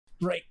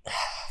Right.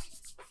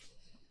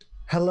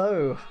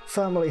 Hello,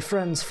 family,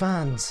 friends,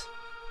 fans,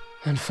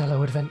 and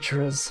fellow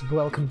adventurers.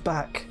 Welcome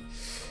back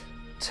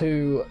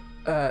to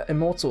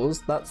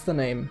Immortals. That's the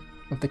name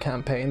of the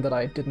campaign that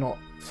I did not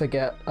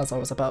forget as I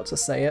was about to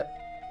say it.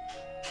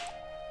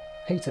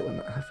 Hate it when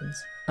that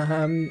happens.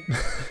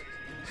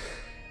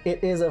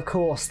 It is, of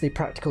course, the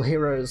Practical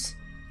Heroes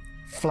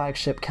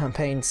flagship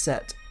campaign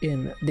set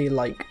in the,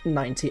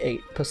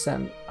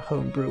 98%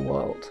 homebrew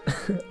world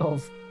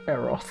of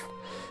Eroth.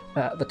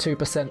 The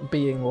 2%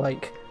 being,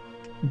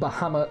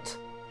 Bahamut,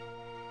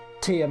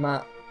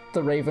 Tiamat,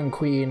 the Raven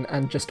Queen,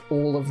 and just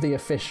all of the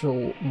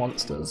official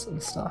monsters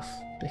and stuff,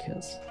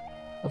 because,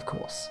 of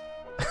course.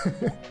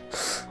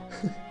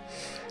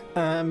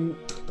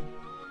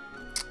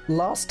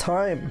 Last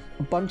time,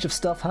 a bunch of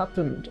stuff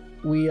happened.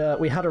 We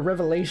had a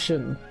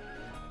revelation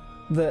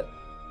that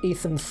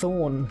Ethan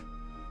Thorne,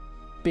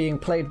 being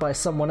played by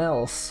someone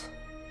else,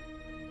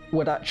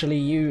 would actually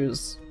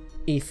use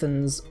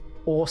Ethan's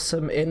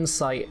awesome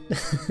insight.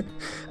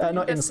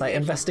 Not insight,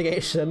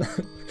 investigation.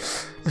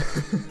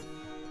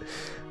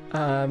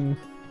 I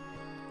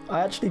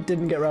actually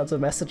didn't get around to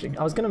messaging.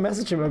 I was going to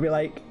message him and be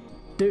like,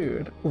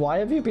 dude, why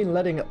have you been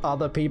letting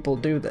other people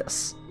do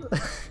this?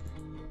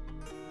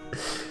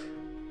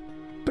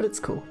 But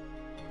it's cool.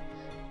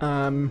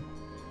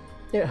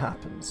 It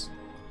happens.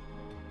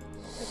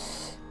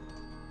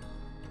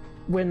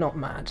 We're not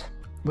mad.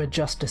 We're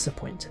just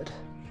disappointed.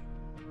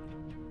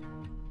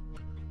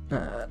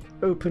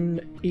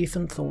 Open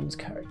Ethan Thorne's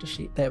character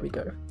sheet. There we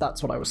go.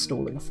 That's what I was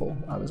stalling for.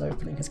 I was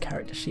opening his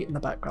character sheet in the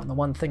background. The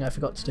one thing I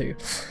forgot to do.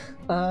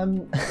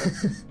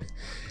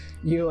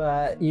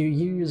 You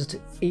used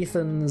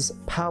Ethan's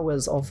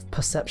powers of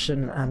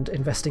perception and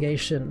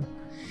investigation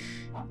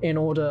in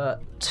order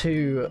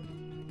to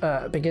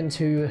begin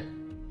to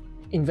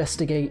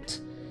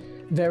investigate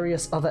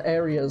various other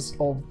areas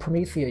of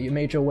Promethea. You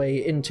made your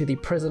way into the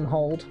prison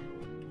hold,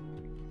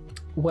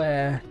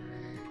 where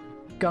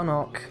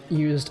Gunnock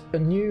used a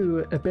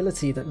new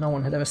ability that no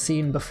one had ever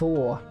seen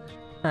before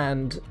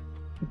and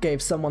gave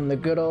someone the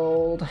good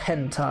old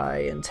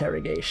hentai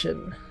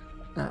interrogation.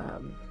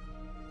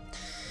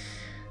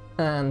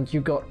 And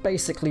you got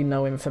basically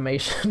no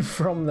information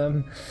from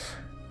them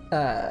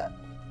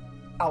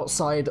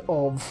outside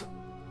of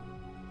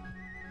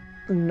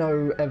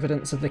no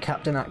evidence of the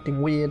captain acting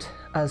weird,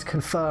 as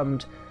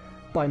confirmed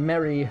by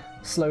Mary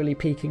slowly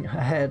peeking her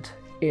head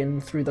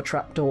in through the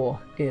trapdoor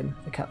in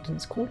the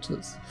captain's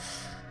quarters.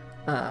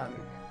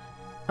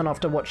 And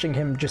after watching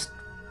him just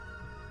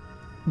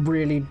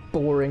really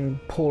boring,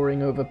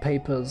 poring over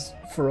papers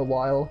for a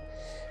while,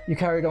 you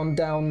carried on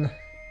down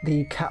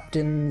the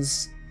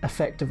captain's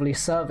effectively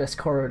service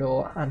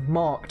corridor and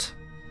marked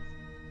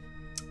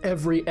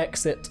every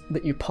exit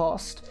that you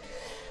passed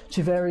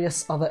to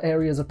various other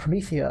areas of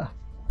Promethea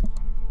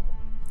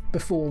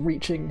before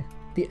reaching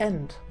the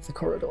end of the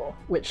corridor,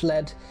 which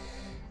led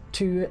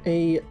to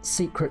a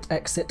secret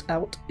exit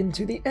out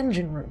into the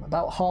engine room,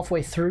 about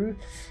halfway through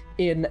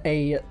in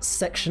a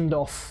sectioned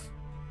off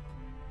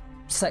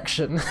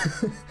section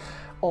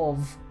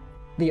of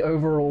the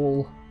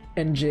overall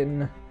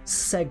engine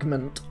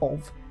segment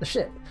of the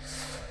ship.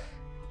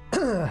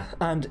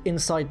 And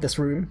inside this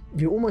room,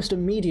 you almost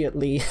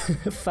immediately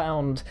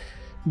found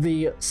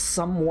the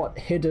somewhat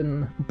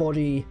hidden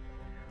body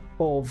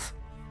of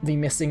the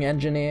missing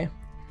engineer,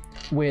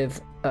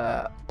 with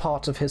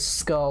part of his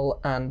skull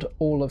and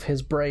all of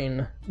his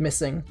brain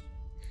missing.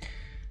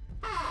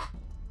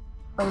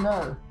 Oh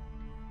no.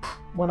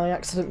 When I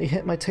accidentally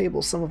hit my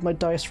table, some of my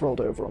dice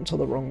rolled over onto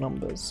the wrong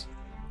numbers.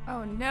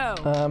 Oh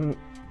no.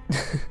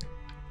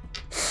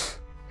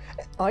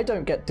 I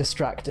don't get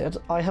distracted.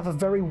 I have a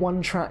very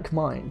one-track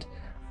mind.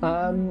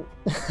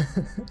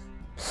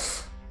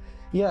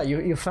 Yeah,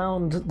 you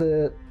found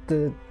the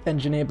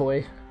engineer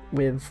boy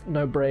with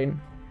no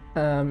brain,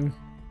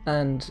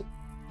 and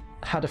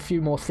had a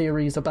few more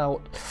theories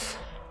about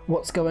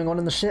what's going on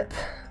in the ship,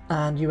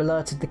 and you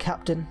alerted the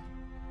captain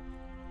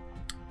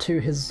to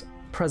his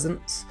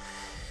presence,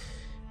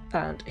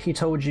 and he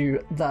told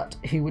you that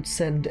he would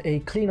send a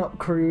cleanup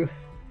crew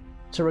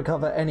to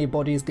recover any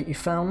bodies that you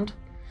found.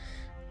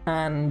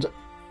 And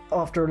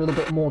after a little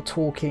bit more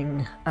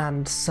talking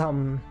and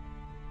some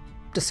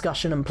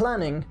discussion and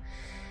planning,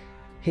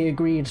 he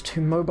agreed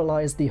to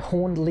mobilize the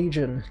Horned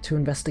Legion to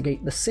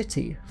investigate the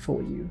city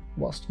for you,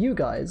 whilst you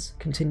guys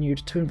continued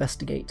to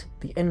investigate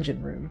the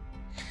engine room.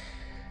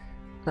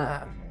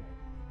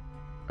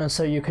 And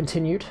so you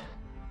continued,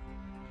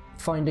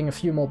 finding a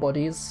few more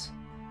bodies,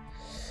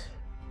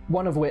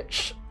 one of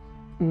which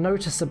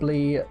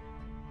noticeably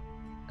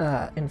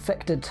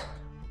infected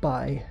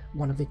by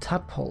one of the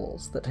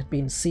tadpoles that had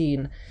been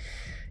seen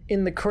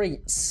in the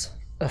crates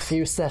a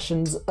few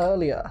sessions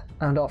earlier,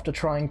 and after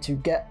trying to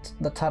get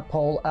the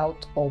tadpole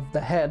out of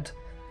the head,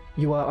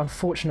 you are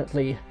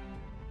unfortunately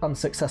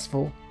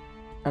unsuccessful,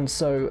 and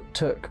so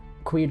took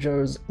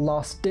Quijo's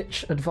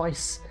last-ditch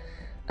advice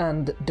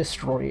and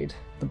destroyed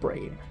the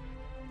brain.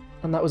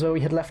 And that was where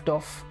we had left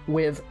off,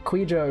 with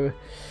Quijo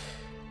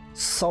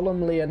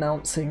solemnly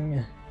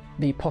announcing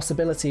the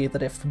possibility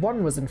that if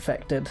one was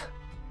infected,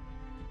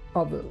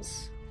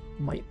 others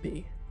might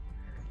be.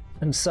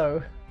 And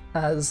so,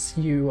 as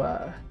you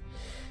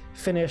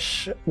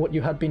finish what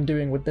you had been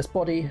doing with this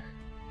body,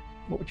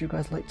 what would you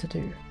guys like to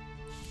do?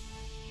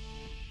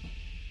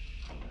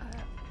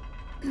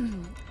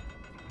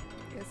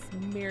 Guess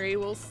Mary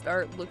will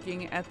start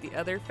looking at the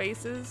other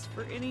faces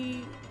for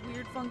any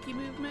weird, funky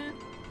movement.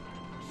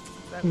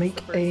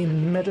 Make a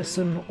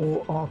medicine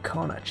or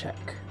arcana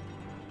check.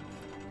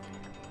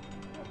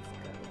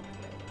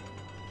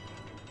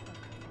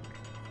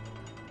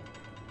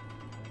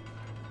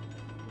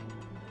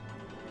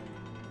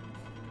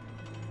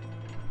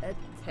 A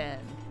 10.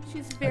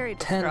 She's very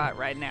distraught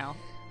right now.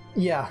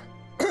 Yeah.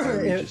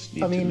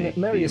 I mean,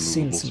 Mary has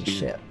seen some spear.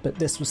 shit, but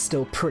this was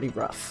still pretty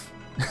rough.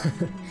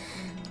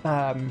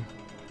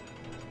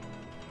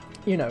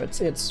 You know,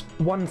 it's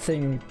one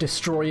thing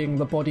destroying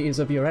the bodies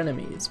of your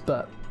enemies,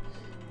 but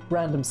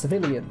random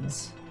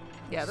civilians,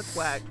 Yeah, that's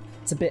whack.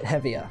 it's a bit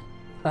heavier.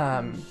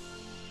 And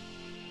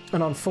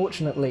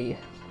unfortunately,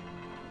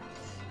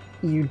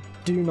 you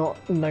do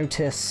not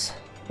notice,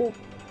 or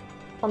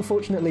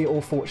unfortunately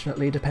or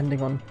fortunately,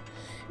 depending on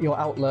your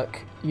outlook,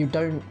 you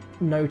don't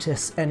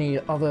notice any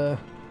other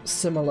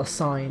similar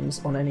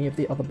signs on any of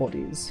the other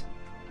bodies.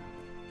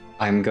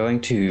 I'm going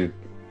to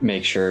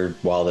make sure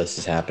while this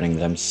is happening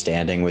that I'm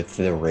standing with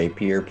the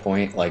rapier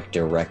point like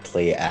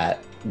directly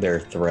at their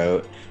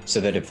throat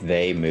so that if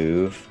they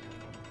move,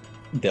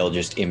 they'll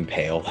just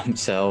impale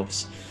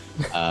themselves.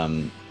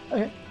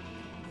 Okay.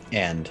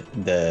 And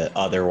the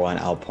other one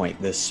I'll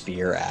point the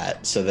spear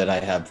at so that I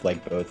have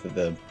like both of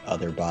the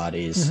other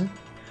bodies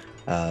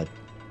at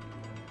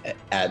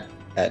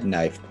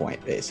knife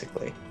point,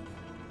 basically.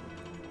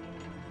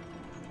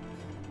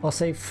 I'll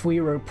say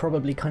Fuiro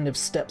probably kind of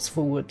steps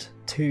forward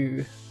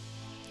to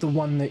the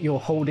one that you're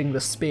holding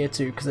the spear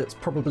to, because it's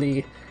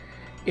probably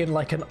in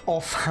like an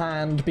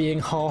offhand, being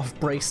half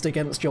braced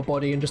against your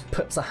body, and just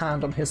puts a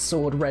hand on his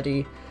sword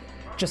ready,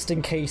 just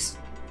in case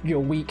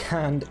your weak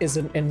hand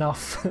isn't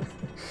enough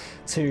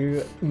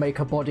to make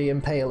a body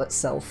impale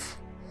itself.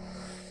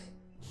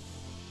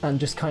 And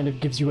just kind of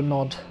gives you a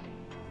nod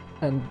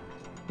and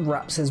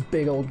wraps his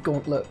big old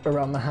gauntlet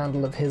around the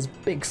handle of his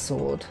big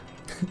sword.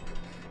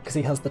 Because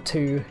he has the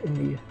two in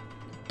the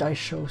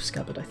Daisho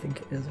scabbard, I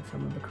think it is, if I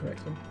remember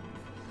correctly.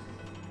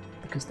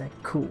 Because they're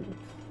cool.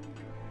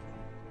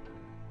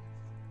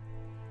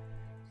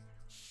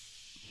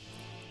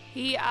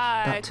 He,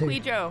 That too.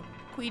 Quijo,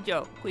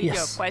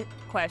 Yes.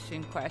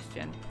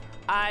 question.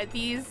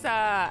 These,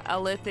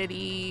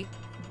 Elithid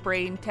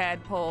brain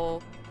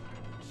tadpole,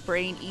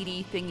 brain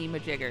eaty thingy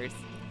majiggers.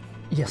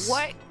 Yes.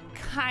 What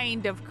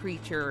kind of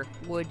creature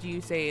would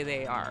you say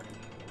they are?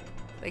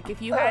 Like,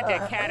 if you had to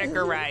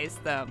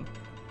categorize them.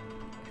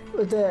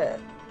 They're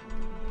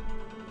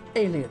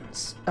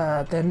aliens.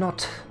 They're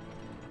not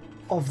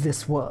of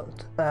this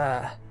world.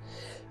 I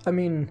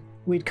mean,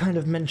 we'd kind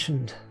of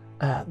mentioned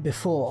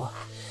before,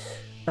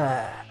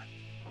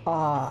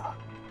 our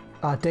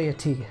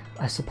deity,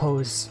 I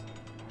suppose,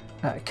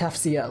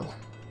 Kafziel,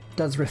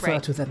 does refer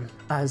Right. to them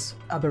as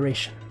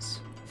aberrations.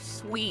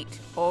 Sweet.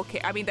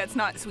 Okay. I mean, that's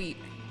not sweet.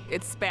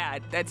 It's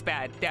bad. That's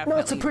bad. Definitely. No,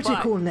 it's a pretty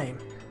But- cool name.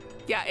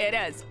 Yeah, it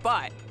is.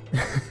 But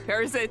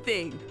here's the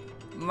thing.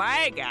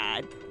 My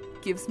god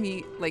gives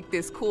me like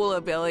this cool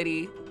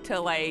ability to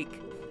like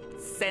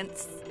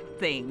sense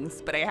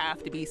things, but I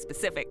have to be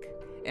specific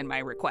in my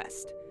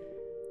request.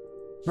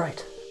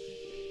 Right.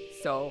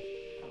 So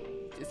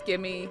just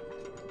give me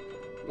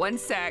 1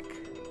 sec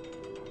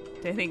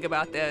to think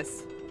about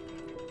this.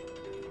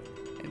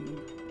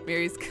 And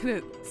Mary's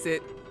gonna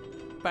sit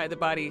by the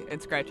body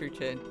and scratch her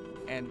chin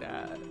and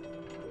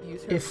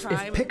use her If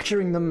prime.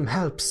 picturing them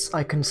helps,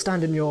 I can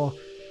stand in your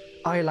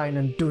eye line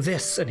and do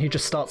this, and he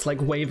just starts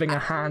like waving a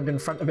hand in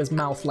front of his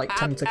mouth like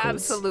tentacles.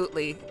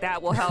 Absolutely.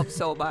 That will help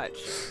so much.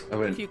 I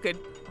went, If you could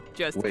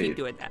just Wait. keep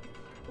doing that.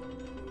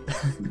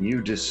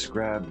 you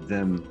described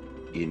them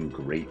in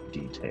great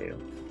detail.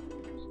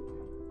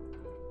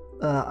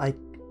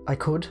 I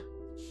could.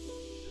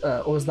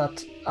 Or is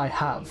that I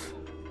have?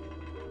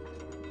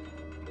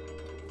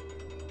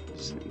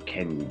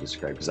 Can you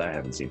describe? Because I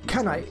haven't seen these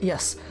Can I? things.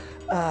 Yes.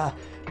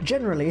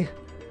 Generally,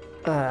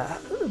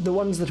 the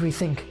ones that we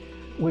think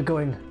we're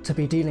going to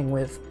be dealing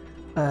with,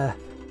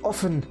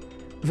 often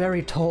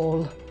very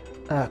tall,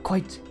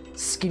 quite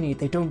skinny.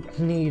 They don't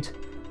need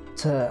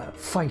to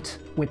fight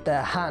with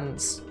their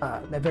hands.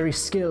 They're very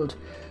skilled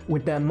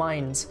with their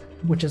minds,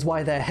 which is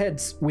why their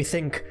heads, we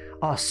think,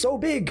 are so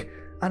big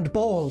and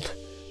bald.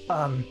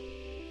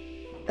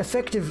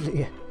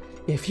 Effectively,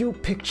 if you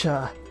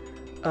picture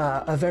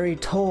a very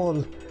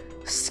tall,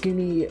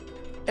 skinny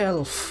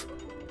elf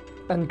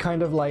and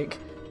kind of like,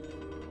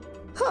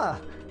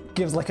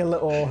 gives like a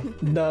little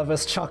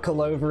nervous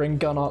chuckle over in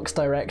Gunnock's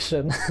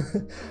direction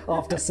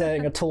after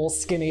saying a tall,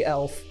 skinny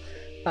elf.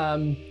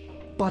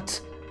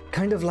 But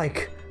kind of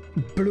like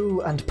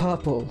blue and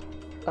purple,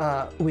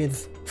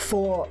 with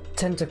 4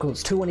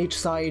 tentacles, 2 on each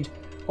side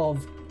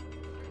of...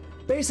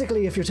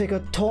 Basically, if you take a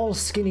tall,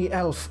 skinny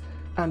elf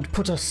and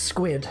put a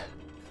squid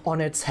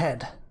on its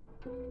head,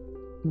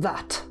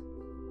 that.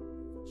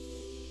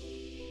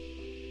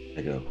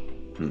 I go,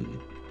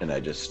 and I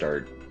just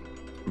start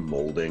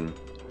molding.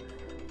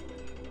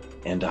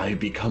 And I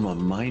become a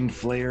mind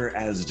flayer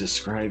as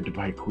described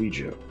by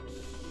Quijo.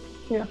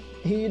 Yeah,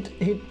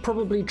 he'd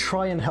probably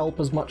try and help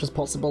as much as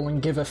possible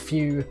and give a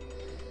few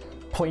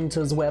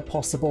pointers where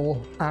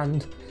possible,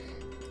 and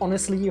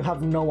honestly, you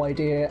have no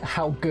idea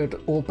how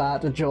good or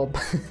bad a job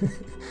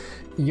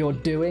you're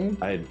doing.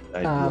 I'd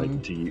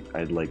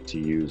like to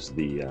use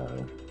the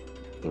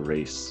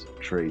race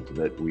trait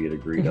that we had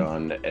agreed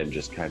on and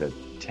just kind of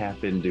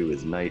tap into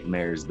his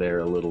nightmares there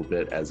a little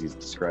bit as he's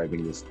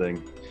describing this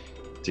thing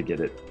to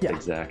get it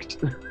exact.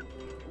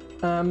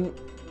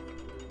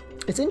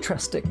 It's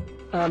interesting.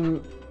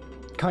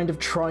 Kind of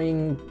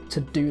trying to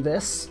do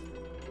this.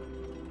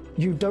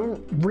 You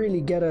don't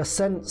really get a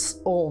sense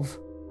of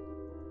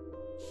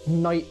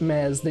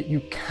nightmares that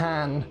you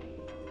can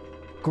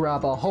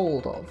grab a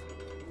hold of.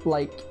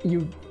 Like,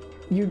 you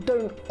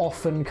don't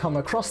often come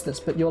across this,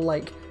 but you're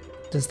like,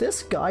 does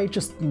this guy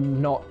just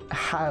not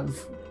have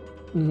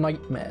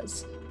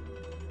nightmares?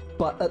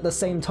 But at the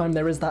same time,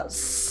 there is that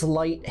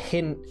slight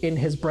hint in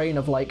his brain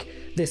of like,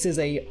 this is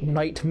a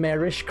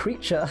nightmarish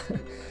creature.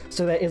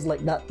 So there is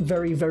like that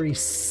very, very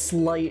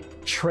slight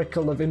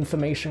trickle of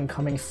information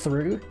coming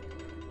through,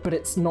 but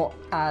it's not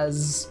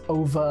as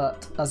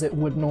overt as it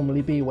would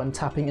normally be when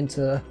tapping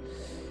into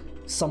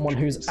someone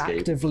who's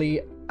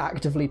actively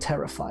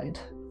terrified.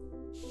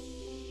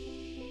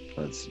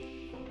 I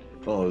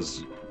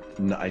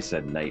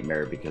said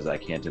nightmare because I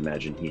can't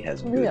imagine he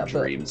has good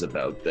dreams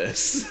about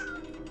this.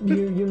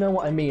 you know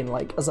what I mean,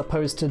 like, as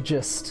opposed to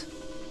just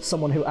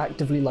someone who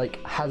actively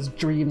like has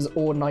dreams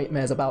or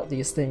nightmares about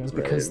these things,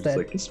 because they're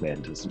like, this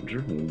man doesn't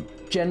dream.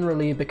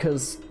 Generally,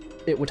 because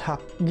it would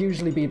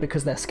usually be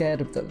because they're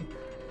scared of them.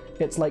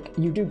 It's like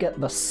you do get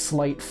the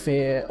slight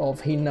fear of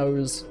he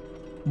knows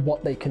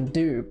what they can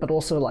do, but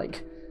also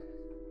like,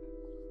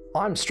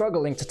 I'm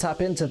struggling to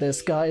tap into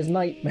this guy's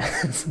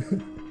nightmares.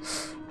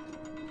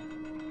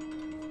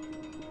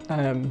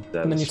 And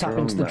then you tap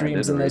into the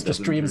dreams, and there's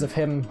just dreams of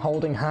him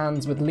holding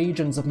hands with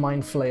legions of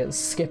mind flayers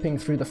skipping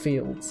through the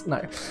fields. No.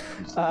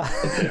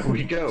 There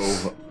we go.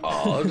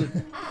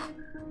 Odd.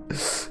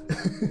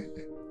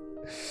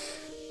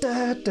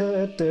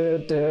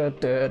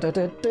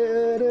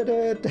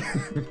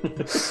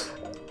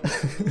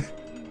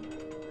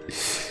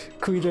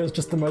 Quijo is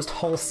just the most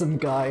wholesome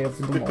guy of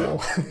them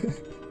all.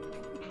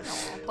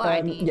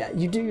 Yeah,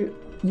 you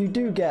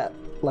do get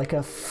like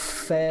a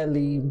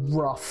fairly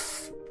rough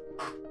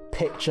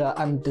picture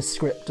and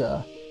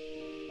descriptor.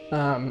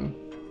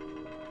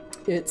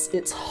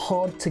 It's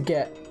hard to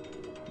get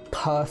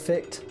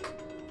perfect,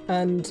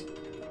 and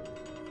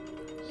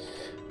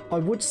I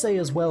would say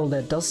as well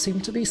there does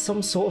seem to be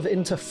some sort of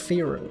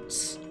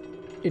interference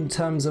in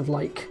terms of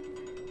like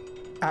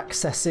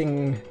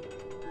accessing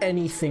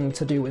anything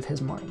to do with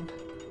his mind.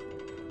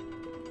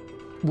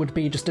 Would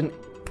be just an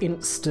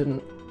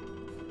instant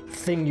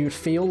thing you'd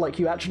feel, like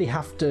you actually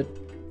have to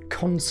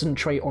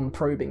concentrate on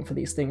probing for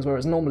these things,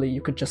 whereas normally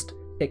you could just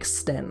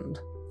extend.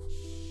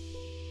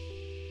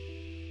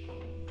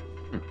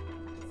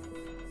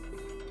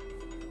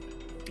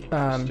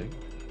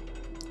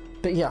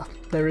 But yeah,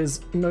 there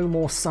is no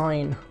more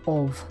sign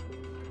of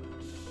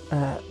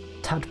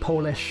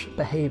tadpoleish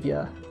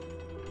behavior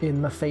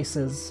in the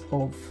faces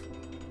of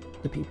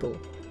the people.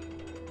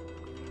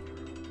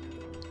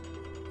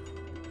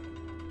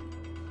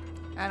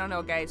 I don't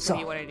know, guys. What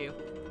do you want to do?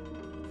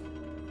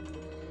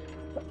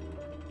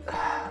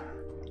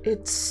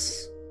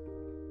 It's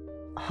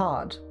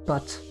hard,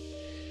 but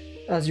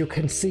as you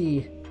can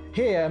see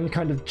here, and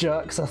kind of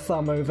jerks a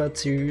thumb over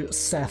to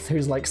Seth,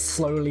 who's like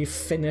slowly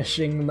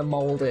finishing the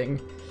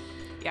molding.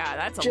 Yeah,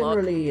 that's a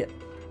generally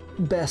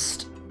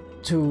best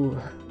to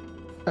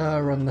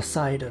err on the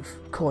side of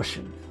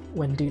caution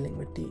when dealing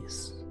with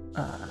these.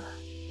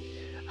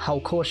 How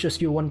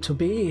cautious you want to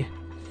be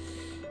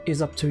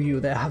is up to you.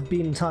 There have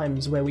been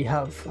times where we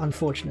have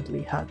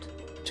unfortunately had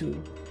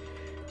to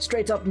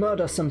straight up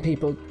murder some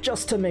people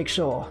just to make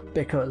sure,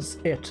 because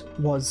it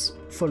was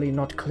fully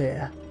not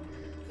clear.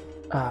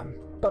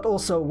 But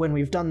also when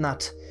we've done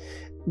that,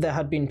 there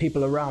had been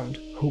people around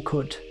who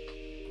could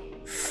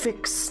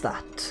fix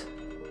that.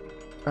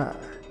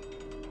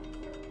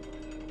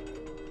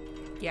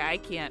 Yeah, I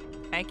can't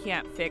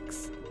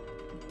fix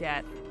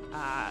death.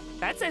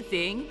 That's a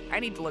thing. I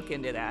need to look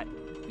into that.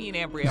 Me and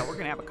Ambria, we're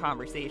gonna have a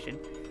conversation.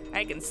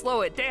 I can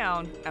slow it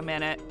down a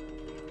minute.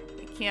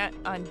 I can't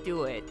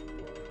undo it.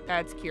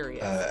 That's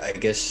curious. I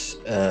guess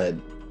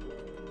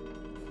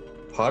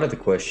part of the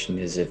question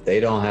is, if they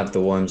don't have the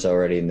worms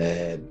already in their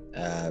head,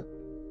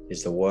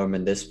 is the worm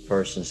in this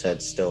person's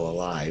head still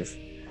alive?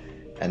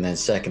 And then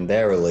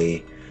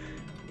secondarily,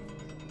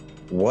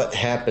 what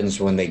happens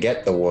when they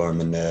get the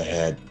worm in their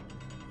head?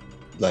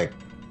 Like,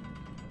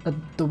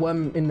 the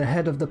worm in the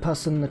head of the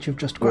person that you've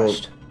just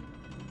crushed.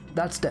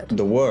 That's dead.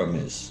 The worm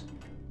is.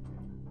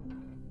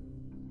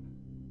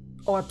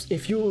 Oh,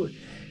 if you...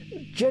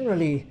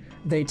 Generally,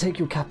 they take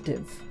you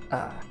captive.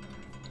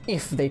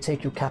 If they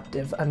take you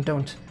captive and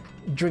don't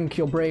drink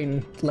your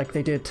brain like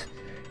they did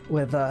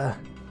with the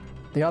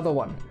other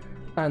one,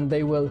 and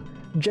they will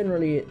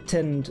generally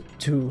tend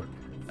to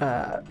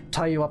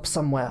tie you up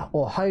somewhere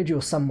or hide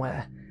you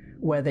somewhere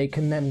where they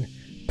can then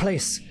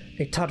place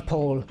a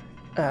tadpole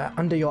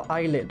under your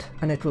eyelid,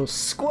 and it will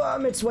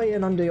squirm its way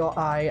in under your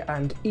eye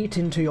and eat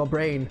into your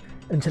brain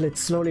until it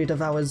slowly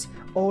devours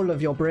all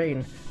of your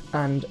brain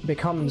and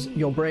becomes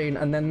your brain,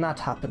 and then that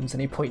happens,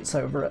 and he points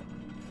over at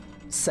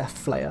Seth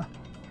Flair.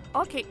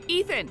 Okay,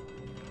 Ethan,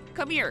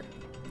 come here.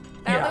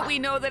 Now Yeah. that we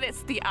know that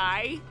it's the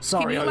eye,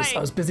 Sorry, can you, I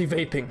was busy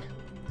vaping.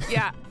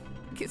 Yeah,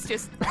 it's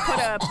just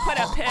put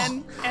a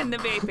pin in the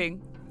vaping.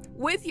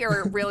 With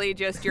your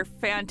your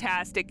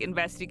fantastic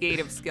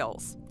investigative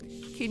skills,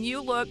 can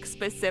you look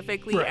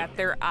specifically Right. at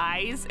their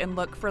eyes and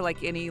look for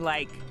like any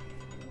like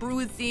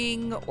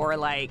bruising or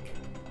like,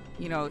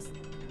 you know,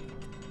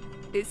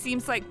 it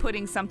seems like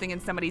putting something in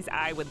somebody's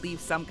eye would leave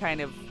some kind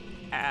of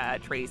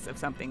trace of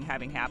something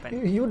having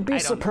happened. You'd be I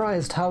don't know.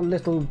 surprised how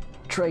little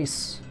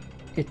trace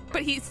it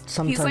But he's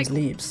sometimes like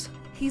leaves.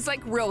 he's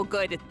like real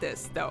good at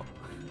this though.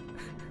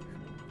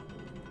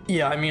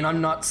 Yeah, I mean,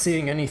 I'm not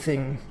seeing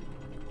anything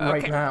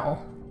right Okay.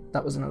 now.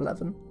 That was an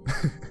 11.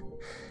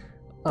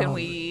 Then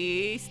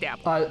we stab.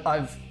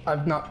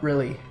 I've not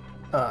really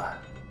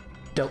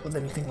dealt with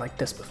anything like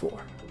this before.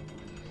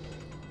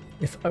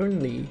 If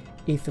only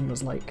Ethan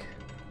was like,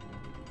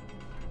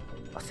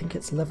 I think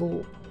it's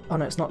level. Oh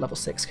no, it's not level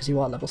 6 because you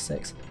are level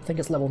 6. I think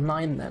it's level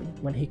 9 then,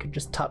 when he could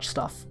just touch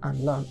stuff and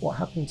learn what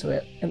happened to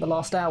it in the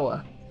last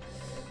hour.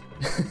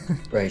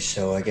 Right,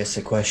 so I guess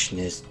the question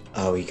is,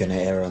 are we gonna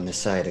err on the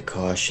side of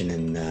caution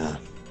and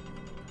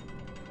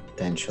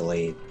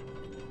potentially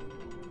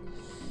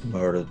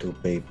murder 2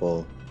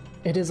 people?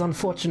 It is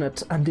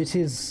unfortunate and it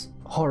is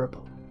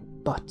horrible,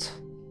 but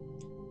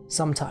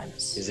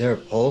sometimes. Is there a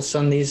pulse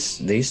on these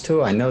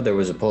 2? I know there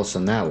was a pulse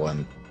on that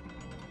one.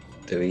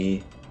 Do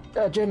we?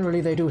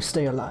 Generally, they do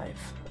stay alive.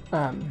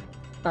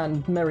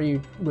 And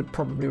Mary would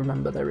probably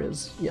remember there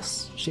is.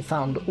 Yes, she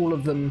found all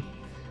of them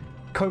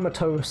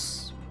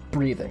comatose,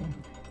 breathing.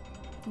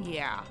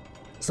 Yeah.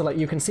 So, like,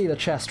 you can see the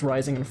chest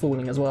rising and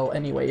falling as well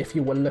anyway, if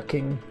you were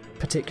looking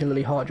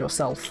particularly hard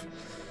yourself.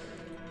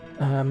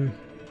 So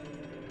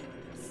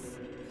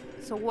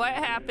what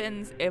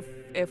happens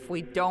if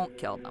we don't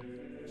kill them?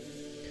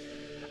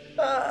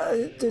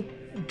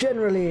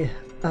 Generally,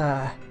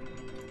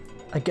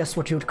 I guess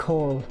what you'd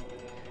call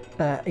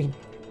a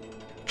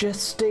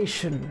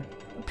gestation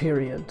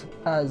period,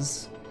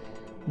 as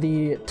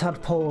the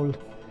tadpole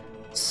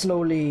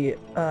slowly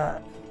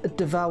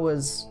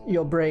devours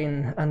your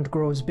brain and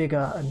grows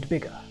bigger and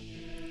bigger.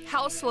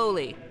 How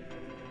slowly?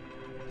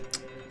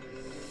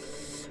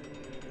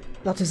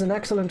 That is an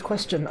excellent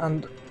question,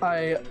 and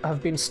I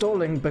have been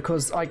stalling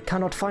because I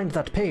cannot find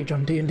that page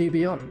on D&D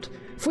Beyond.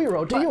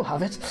 Fuiro, do you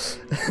have it?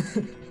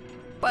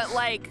 But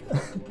like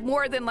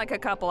more than like a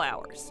couple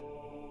hours.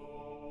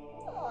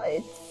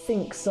 I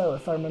think so,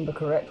 if I remember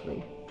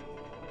correctly.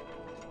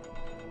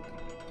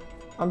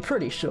 I'm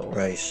pretty sure.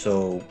 Right,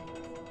 so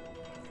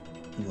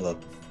look.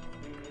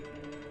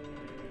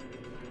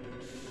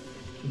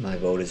 My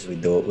vote is we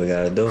do what we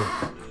gotta do.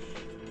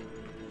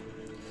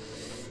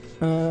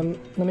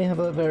 Let me have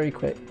a very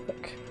quick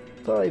look.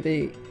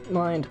 5e,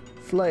 mind,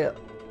 flayer,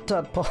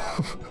 tadpole.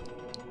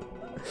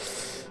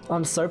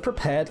 I'm so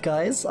prepared,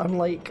 guys. I'm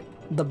like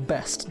the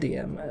best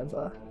DM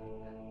ever.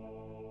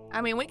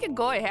 I mean, we could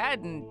go ahead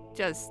and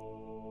just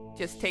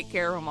take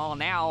care of them all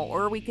now,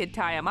 or we could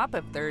tie them up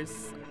if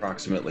there's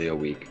Approximately a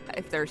week.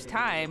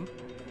 time,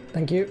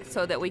 Thank you.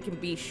 so that we can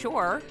be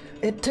sure.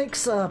 It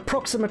takes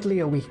approximately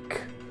a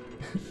week.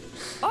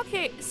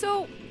 Okay,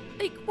 so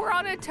like we're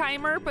on a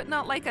timer, but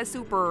not like a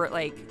super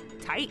like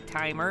tight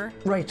timer.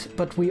 Right,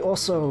 but we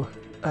also,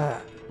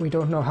 we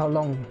don't know how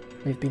long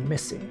they've been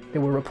missing. They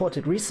were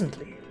reported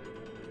recently,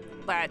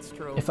 That's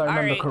true. if I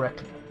remember All right.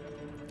 correctly.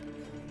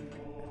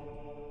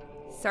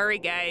 Sorry,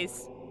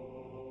 guys.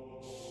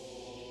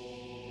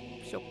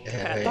 She'll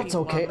pat Hey. That's you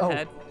okay. on the Oh,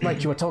 head.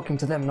 right, you were talking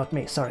to them, not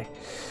me. Sorry.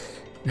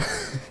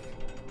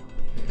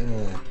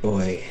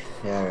 Boy,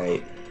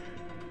 alright.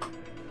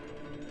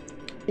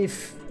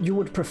 If you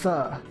would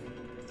prefer,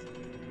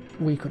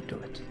 we could do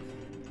it.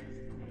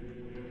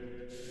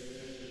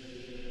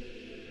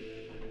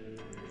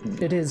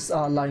 It is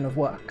our line of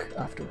work,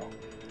 after all.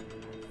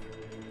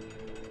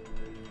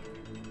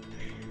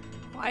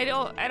 I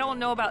don't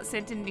know about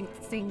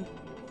sentencing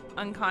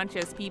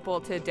unconscious people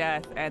to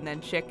death and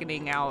then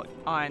chickening out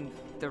on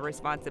the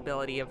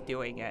responsibility of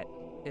doing it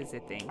is a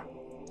thing.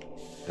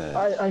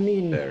 I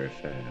mean, Very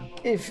fair.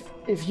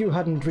 if you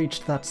hadn't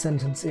reached that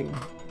sentencing,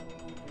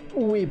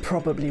 we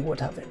probably would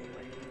have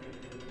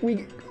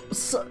anyway.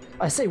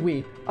 I say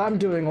we, I'm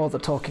doing all the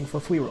talking for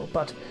Fuiro,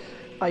 but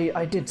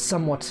I did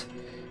somewhat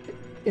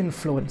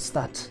influence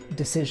that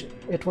decision.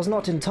 It was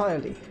not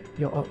entirely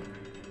your own.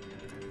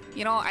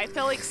 You know, I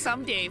feel like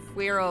someday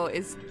Fuiro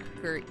is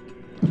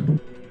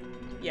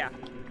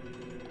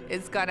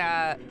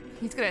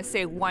he's gonna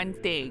say one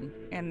thing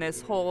in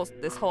this whole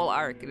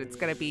arc, and it's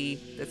gonna be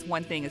this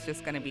one thing is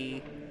just gonna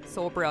be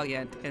so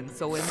brilliant and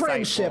so insightful.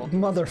 Friendship,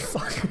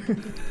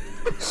 motherfucker.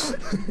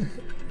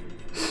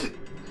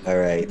 All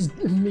right.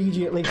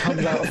 Immediately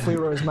comes out of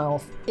Furo's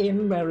mouth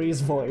in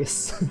Mary's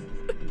voice.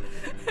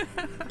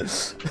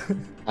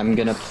 I'm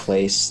gonna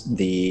place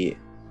the.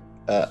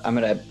 I'm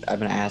gonna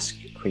ask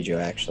Quijo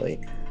actually.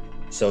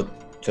 So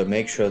to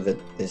make sure that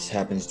this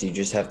happens, do you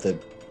just have to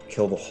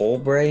kill the whole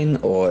brain,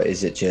 or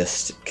is it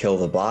just kill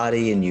the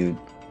body and you?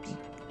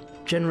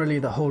 Generally,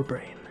 the whole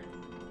brain.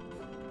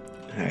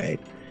 All right.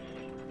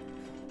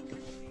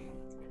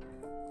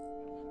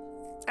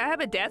 I have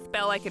a death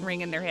bell I can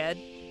ring in their head.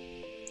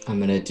 I'm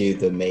gonna do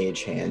the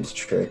mage hand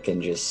trick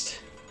and just.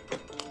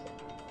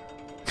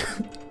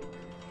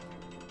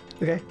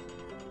 Okay.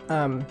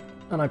 And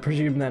I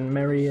presume then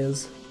Mary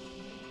is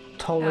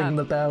tolling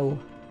the bell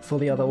for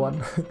the other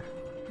one.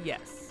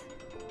 Yes.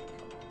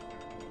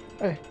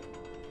 Okay.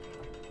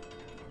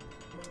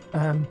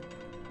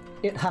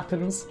 It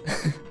happens.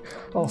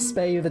 I'll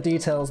spare you the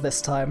details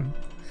this time,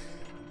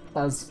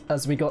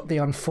 as we got the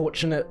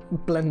unfortunate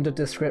blender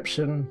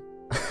description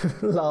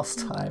last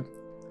time.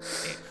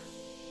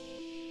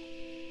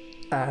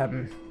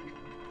 And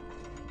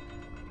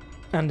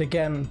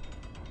again,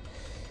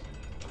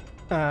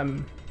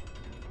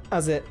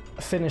 as it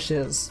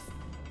finishes,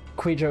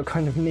 Quijo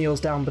kind of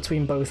kneels down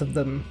between both of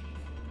them,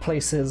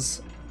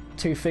 places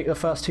the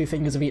first two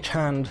fingers of each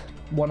hand,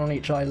 one on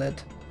each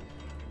eyelid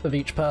of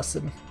each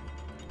person,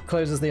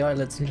 closes the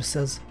eyelids and just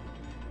says,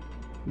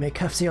 "May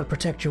Kefziel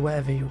protect you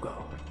wherever you go."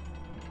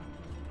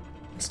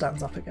 And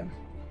stands up again.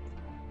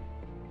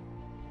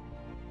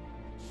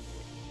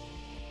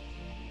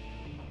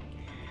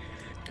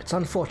 It's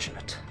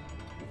unfortunate.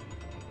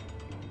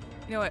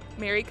 You know what?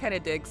 Mary kind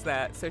of digs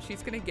that, so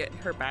she's gonna get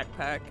her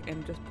backpack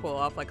and just pull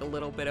off like a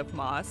little bit of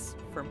moss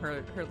from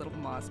her little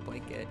moss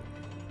blanket,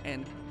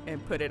 and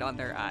put it on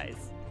their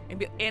eyes.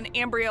 And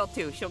Ambrielle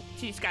too.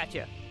 She's got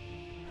you.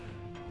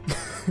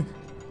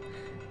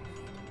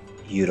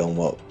 You don't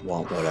want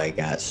what I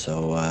got,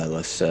 so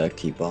let's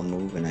keep on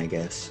moving, I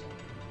guess.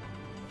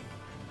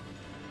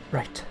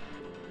 Right.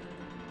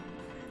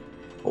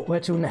 Where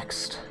to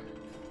next?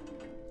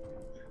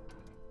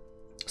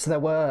 So there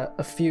were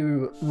a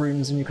few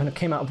rooms, and you kind of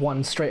came out of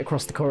one straight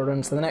across the corridor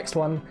into the next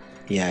one.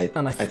 Yeah,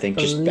 And I think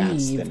just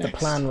that's the believe the next.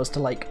 plan was to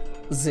like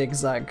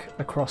zigzag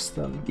across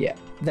them. Yeah.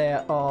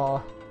 There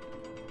are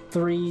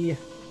 3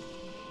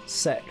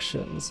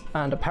 sections,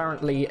 and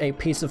apparently a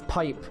piece of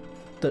pipe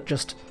that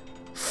just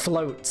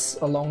floats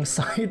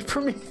alongside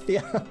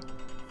Promethea.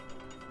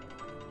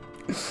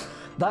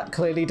 That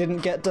clearly didn't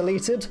get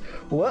deleted.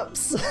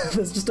 Whoops.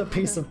 There's just a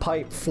piece of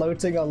pipe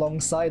floating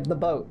alongside the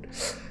boat.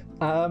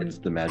 It's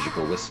the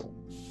magical whistle,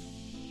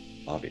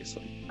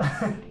 obviously.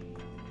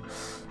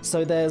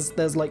 So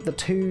there's like the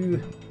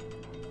two.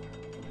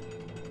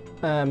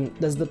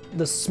 There's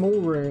the small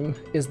room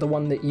is the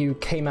one that you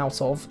came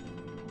out of,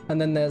 and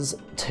then there's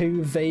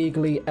 2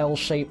 vaguely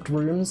L-shaped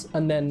rooms,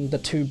 and then the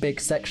 2 big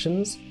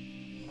sections.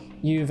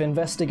 You've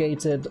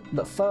investigated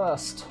the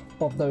first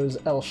of those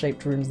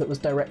L-shaped rooms that was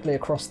directly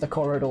across the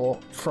corridor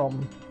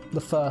from the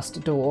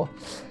first door.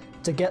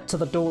 To get to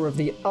the door of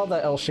the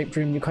other L-shaped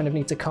room, you kind of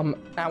need to come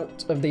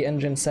out of the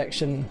engine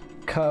section,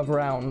 curve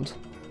around,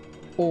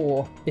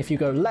 or if you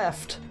go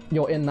left,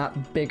 you're in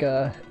that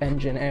bigger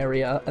engine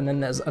area, and then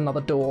there's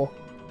another door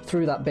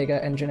through that bigger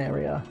engine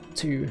area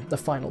to the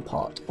final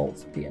part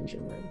of the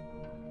engine room.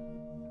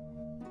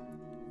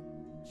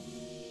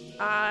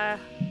 I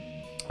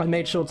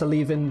made sure to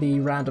leave in the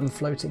random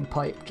floating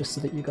pipe just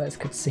so that you guys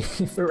could see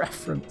for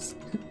reference.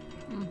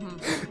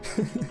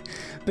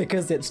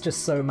 Because it's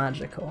just so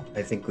magical.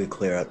 I think we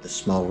clear out the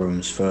small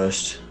rooms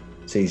first.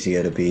 It's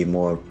easier to be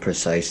more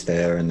precise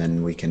there, and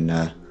then we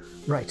can...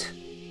 Right.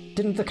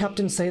 Didn't the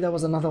captain say there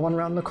was another one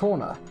round the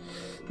corner?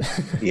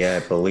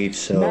 Yeah, I believe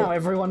so. Now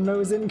everyone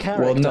knows in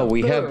character. Well, no,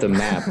 we have the Boom.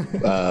 map.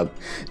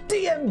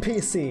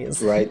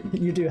 DMPCs! Right.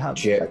 You do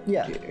have... yeah,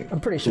 I'm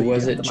pretty sure Who you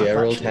was do it? have the map,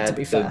 Gerald actually, had to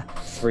be the fair.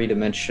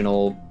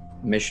 3-dimensional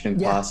Mission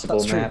Yeah, Impossible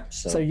that's true. map.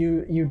 So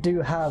you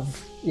do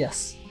have...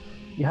 Yes.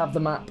 You have the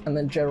map, and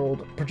then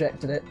Gerald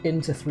projected it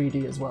into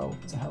 3D as well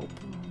to help.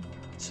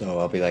 So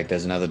I'll be like,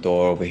 there's another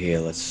door over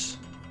here.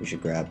 We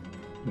should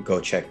go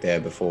check there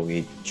before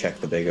we check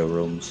the bigger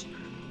rooms.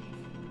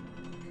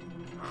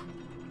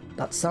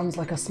 That sounds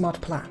like a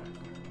smart plan.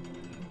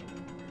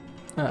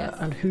 Yes.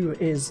 And who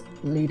is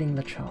leading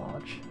the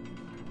charge?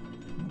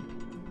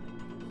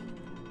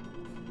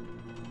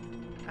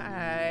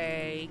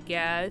 I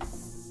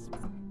guess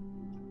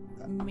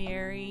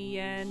Mary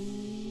and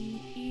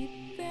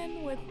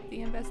Ethan with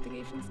the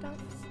investigation stuff.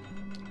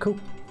 Cool.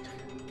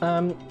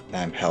 I'm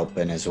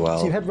helping as well.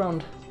 So you head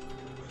round.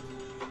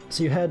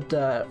 So you head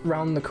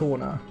round the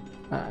corner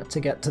to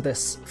get to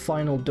this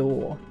final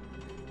door.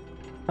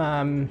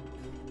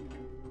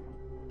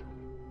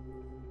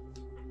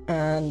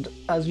 And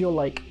as you're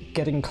like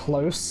getting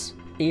close,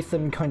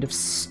 Ethan kind of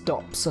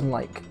stops and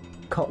like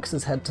cocks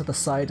his head to the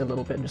side a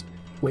little bit and just,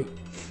 wait,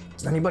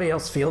 does anybody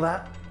else feel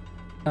that?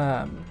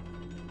 So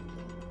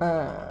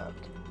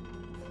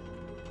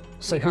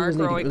We who are was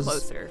leading? growing It was-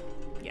 closer.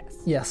 Yes.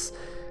 Yes.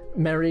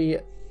 Mary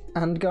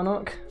and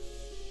Gunnock?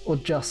 Or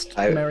just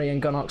Mary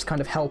and Gunnock's kind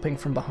of helping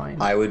from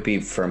behind? I would be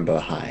from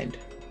behind,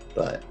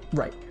 but...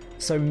 Right.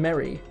 So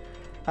Mary,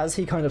 as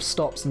he kind of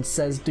stops and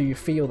says, do you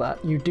feel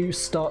that? You do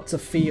start to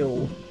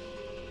feel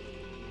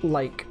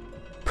like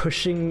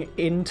pushing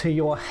into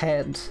your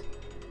head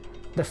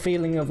the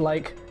feeling of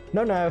like,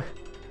 no,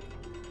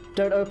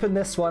 don't open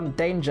this one,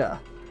 danger.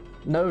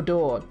 No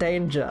door,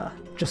 danger.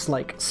 Just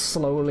like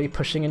slowly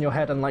pushing in your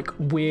head and like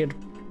weird...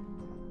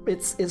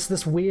 It's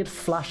this weird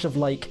flash of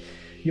like,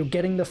 you're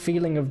getting the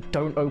feeling of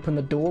don't open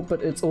the door,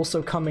 but it's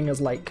also coming as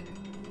like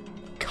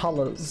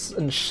colors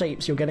and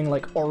shapes. You're getting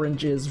like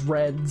oranges,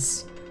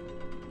 reds.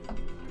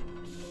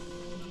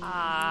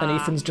 And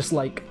Ethan's just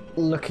like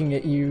looking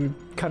at you,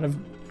 kind of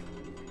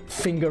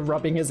finger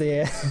rubbing his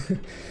ear.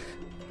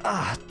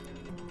 I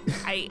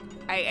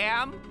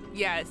am,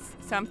 yes,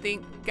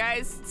 something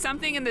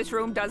in this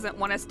room doesn't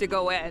want us to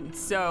go in,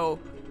 so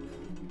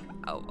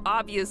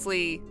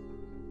obviously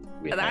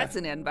that's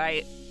an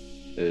invite.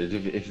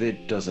 If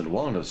it doesn't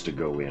want us to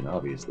go in,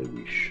 obviously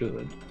we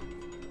should.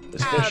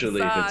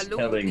 Especially if it's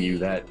telling you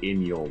that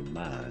in your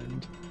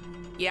mind.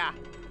 Yeah,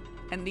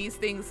 and these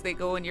things, they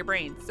go in your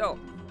brain. So,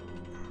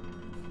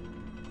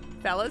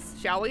 fellas,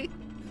 shall we?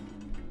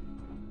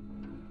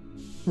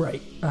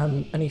 Right,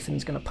 and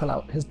Ethan's gonna pull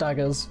out his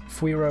daggers.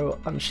 Fuiro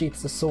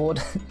unsheaths the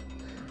sword.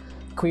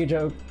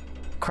 Quijo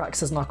cracks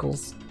his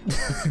knuckles.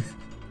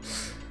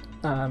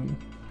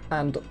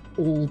 And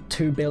all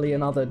 2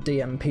 billion other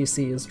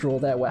DMPCs draw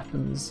their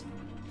weapons.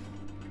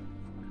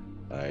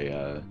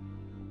 I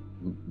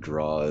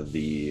draw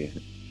the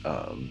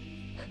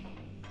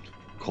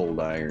cold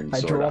iron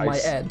sword. I draw my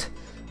Ed.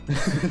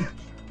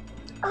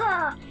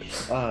 I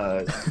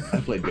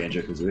played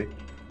Banjo-Kazooie.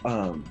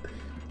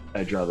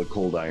 I draw the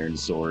cold iron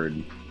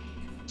sword,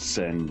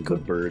 send the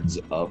birds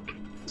up,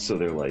 so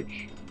they're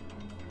like...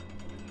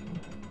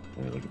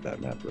 Let me look at that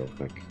map real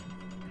quick.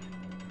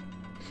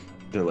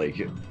 They're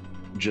like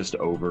just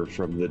over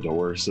from the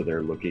door, so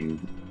they're looking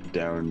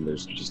down.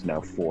 There's just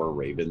now 4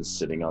 ravens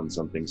sitting on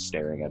something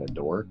staring at a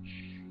door.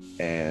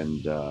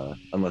 And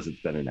unless it's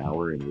been an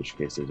hour, in which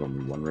case there's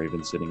only 1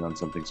 raven sitting on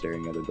something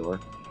staring at a door.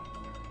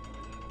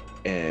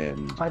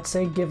 And I'd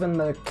say given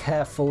the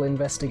careful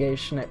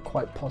investigation, it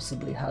quite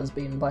possibly has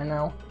been by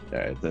now.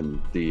 Alright,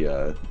 then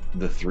the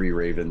 3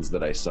 ravens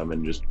that I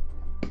summoned just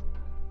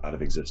out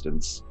of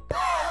existence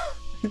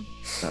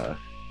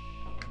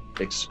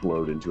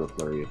explode into a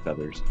flurry of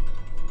feathers.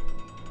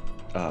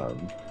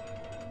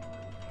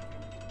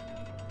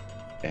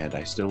 And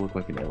I still look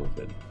like an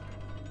elephant,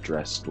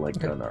 dressed like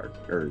Gunnar,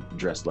 or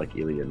dressed like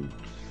Ilian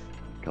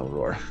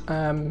Kalror.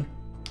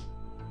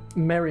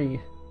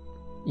 Mary,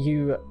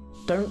 you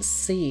don't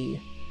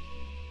see,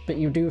 but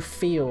you do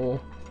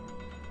feel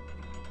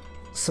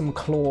some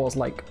claws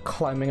like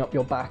climbing up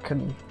your back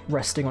and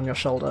resting on your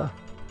shoulder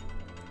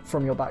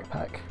from your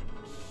backpack.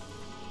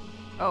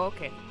 Oh,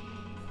 okay.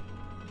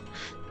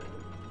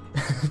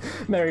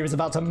 Mary was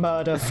about to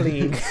murder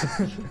Fleeg.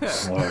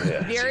 Oh,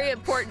 yeah. Very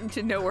important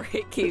to know where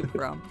it came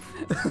from.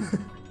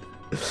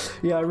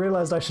 Yeah, I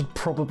realized I should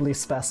probably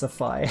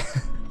specify.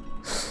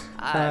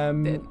 I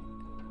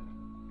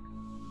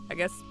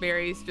guess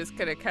Mary's just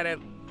gonna kind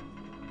of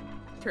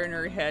turn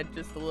her head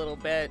just a little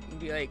bit and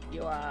be like,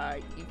 you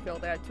feel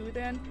that too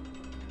then?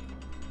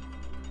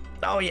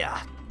 Oh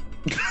yeah.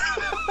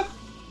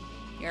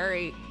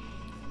 Alright.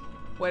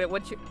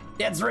 What's your...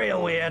 It's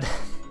real weird.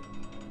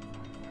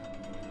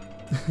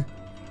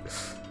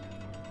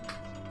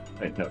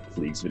 I know,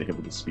 Fleeg's been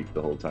able to speak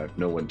the whole time.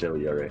 No one tell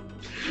Yare.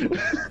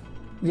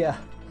 Yeah.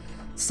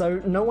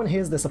 So no one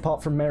hears this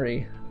apart from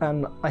Mary,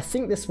 and I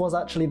think this was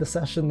actually the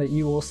session that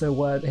you also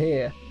weren't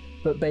here,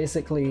 but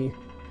basically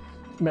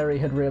Mary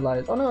had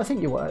realized, oh no, I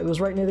think you were, it was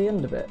right near the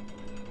end of it.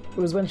 It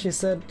was when she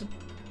said,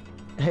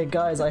 hey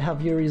guys, I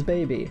have Yuri's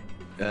baby.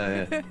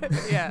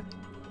 Yeah.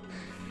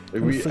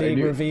 And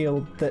Fleeg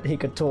revealed that he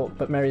could talk,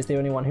 but Mary's the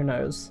only one who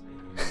knows.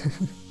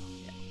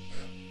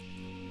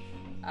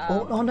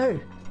 Oh no,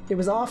 it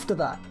was after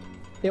that.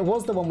 It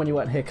was the one when you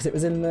weren't here, because it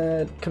was in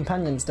the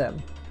companion's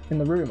den, in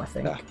the room, I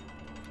think.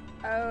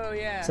 Oh,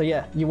 yeah. So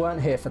yeah, you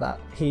weren't here for that.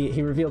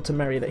 He revealed to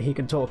Mary that he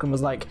could talk and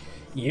was like,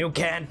 you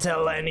can't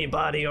tell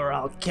anybody or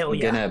I'll kill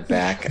you. I'm gonna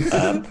back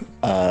up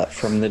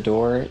from the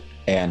door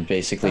and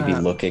basically be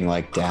looking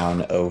like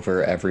down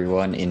over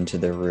everyone into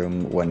the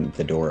room when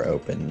the door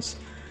opens.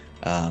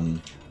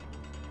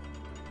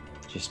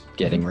 Just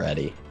getting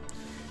ready.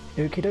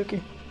 Okie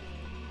dokie.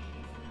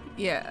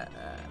 Yeah.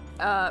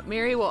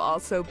 Mary will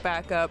also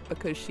back up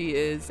because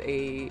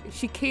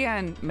she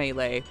can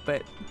melee,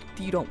 but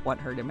you don't want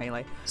her to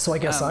melee. So I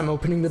guess I'm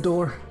opening the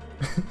door.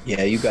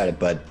 Yeah, you got it,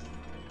 bud.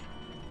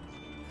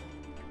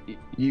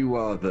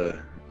 You're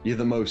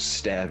the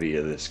most stabby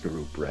of this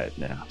group right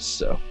now,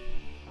 so.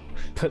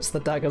 Puts the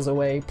daggers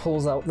away,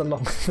 pulls out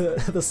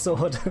the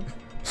sword.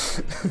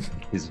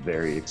 His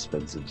very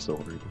expensive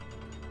sword.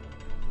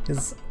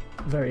 His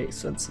very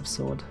expensive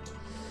sword.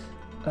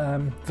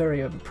 Very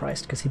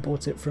overpriced because he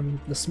bought it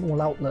from the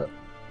small outlet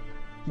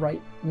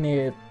right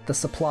near the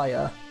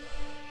supplier.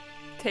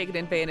 Taking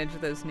advantage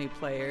of those new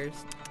players.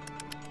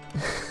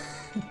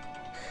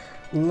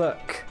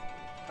 Look,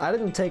 I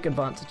didn't take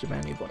advantage of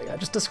anybody. I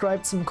just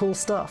described some cool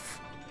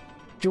stuff.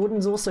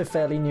 Jordan's also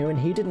fairly new and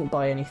he didn't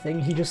buy anything.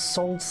 He just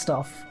sold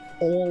stuff,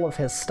 all of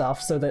his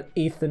stuff, so that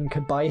Ethan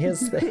could buy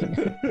his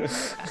thing.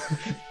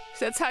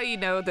 So that's how you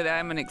know that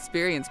I'm an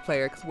experienced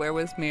player, because where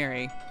was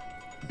Mary?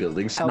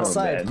 Building snowmen.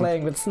 Outside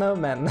playing with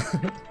snowmen.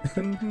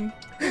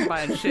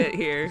 Buying shit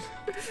here.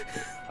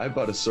 I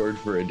bought a sword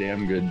for a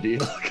damn good deal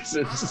because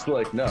it's just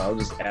like, no, I'll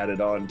just add it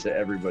on to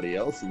everybody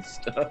else's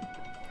stuff.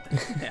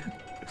 Yeah.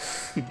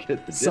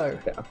 Get the So-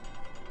 discount.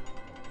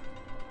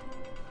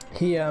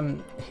 He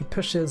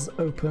pushes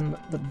open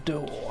the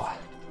door.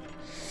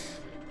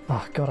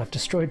 Oh god, I've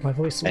destroyed my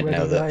voice I already,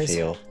 know that guys.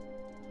 feel.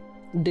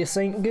 This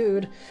ain't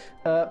good.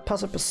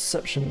 Passive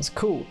perceptions,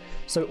 cool.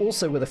 So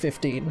also with a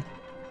 15,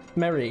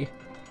 Mary,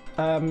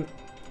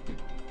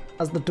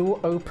 as the door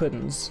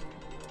opens,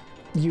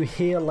 you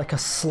hear like a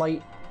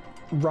slight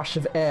rush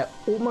of air,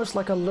 almost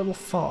like a little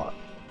fart.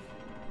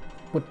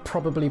 Would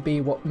probably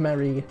be what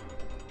Mary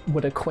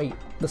would equate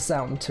the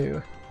sound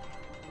to.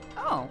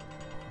 Oh.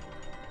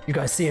 You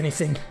guys see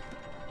anything?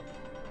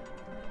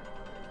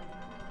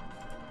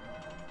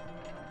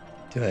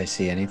 Do I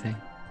see anything?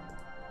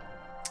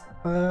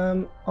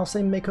 I'll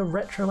say make a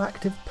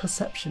retroactive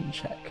perception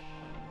check.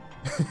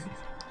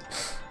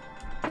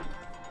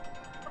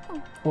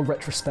 Or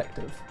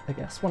retrospective, I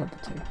guess, one of the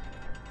two.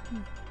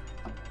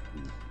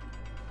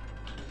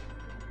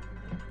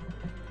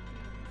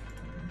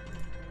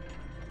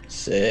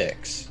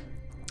 Six.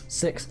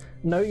 6.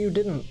 No, you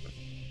didn't.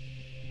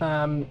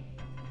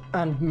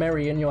 And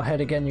Mary, in your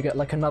head again, you get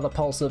like another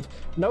pulse of,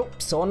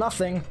 nope, saw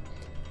nothing.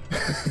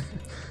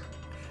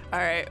 All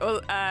right.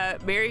 Well,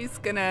 Mary's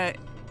gonna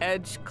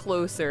edge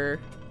closer.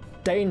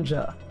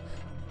 Danger.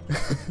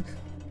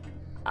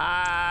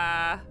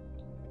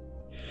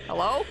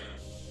 Hello?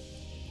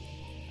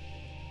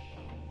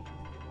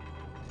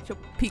 She'll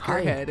peek her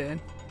Hi. head in.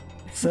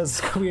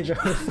 Says Squeejo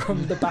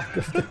from the back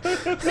of the...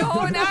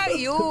 No, not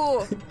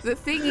you. The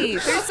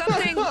thingy. There's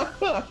something.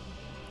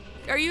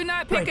 Are you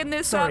not picking Right,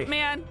 this sorry. up,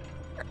 man?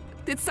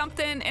 Did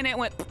something and it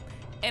went,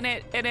 and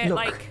it Look.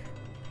 like.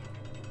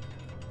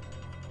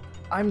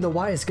 I'm the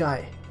wise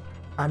guy.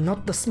 I'm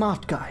not the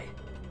smart guy.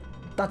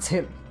 That's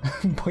him.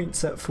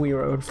 Points at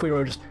Fuiro, and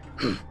Fuiro just...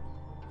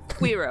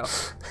 Quiro,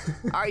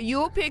 are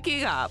you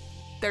picking up?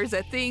 There's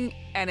a thing,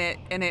 and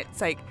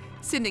it's like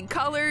sending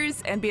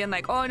colors and being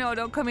like, oh no,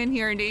 don't come in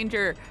here in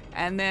danger,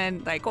 and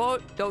then like, oh,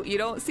 you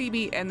don't see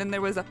me, and then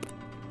there was a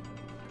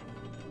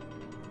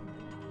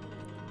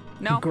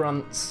no.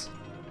 grunts,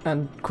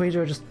 and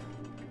Quajo just...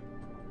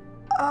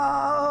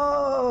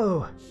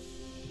 Oh!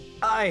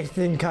 I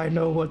think I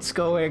know what's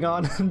going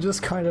on, and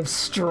just kind of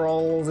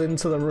strolls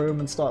into the room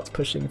and starts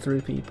pushing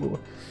through people.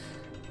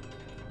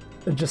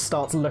 And just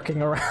starts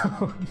looking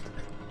around.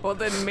 Well,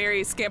 then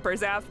Mary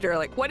scampers after,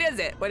 like, what is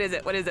it? What is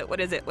it? What is it? What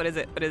is it? What is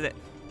it? What is it?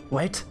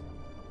 Wait.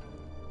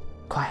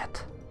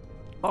 Quiet.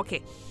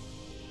 Okay.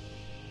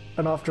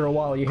 And after a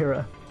while, you hear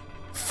a...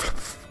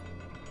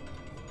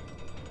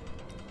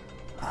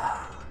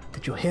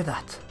 Did you hear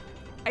that?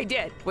 I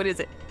did. What is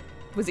it?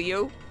 Was it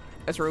you?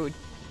 That's rude.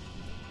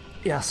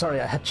 Yeah, sorry,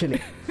 I had chili.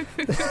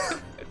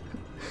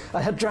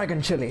 I had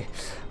dragon chili.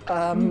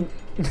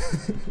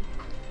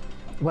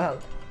 Well,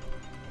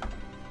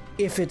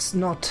 if it's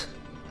not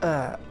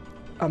a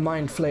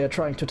mind flayer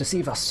trying to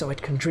deceive us so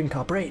it can drink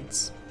our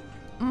brains,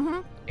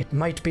 it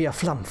might be a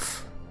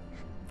flumph.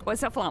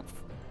 What's a flump?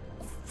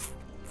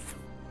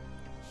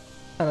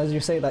 And as you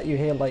say that, you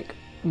hear like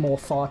more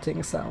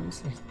farting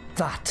sounds.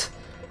 That.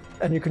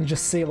 And you can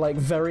just see like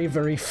very,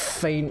 very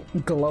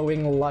faint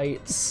glowing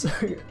lights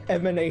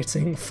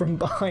emanating from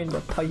behind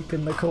a pipe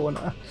in the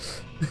corner.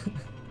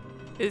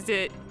 Is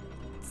it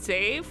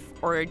safe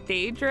or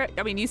dangerous?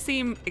 I mean, you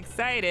seem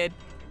excited.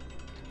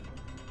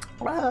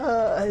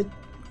 It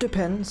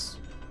depends.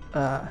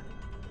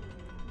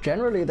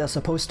 Generally they're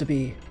supposed to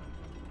be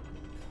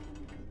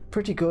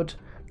pretty good.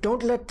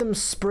 Don't let them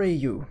spray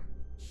you.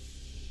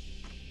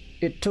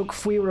 It took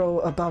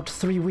Fuiro about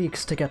 3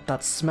 weeks to get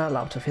that smell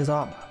out of his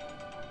armor.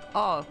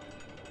 Oh.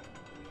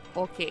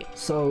 Okay.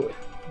 So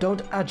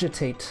don't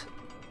agitate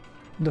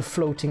the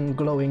floating,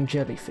 glowing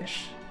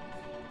jellyfish.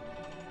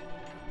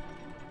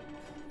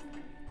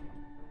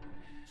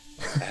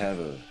 I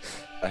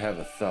have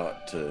a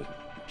thought to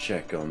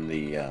check on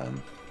the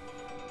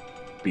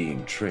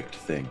being tricked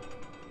thing.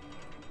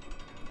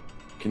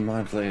 Can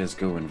mind flayers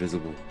go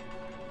invisible?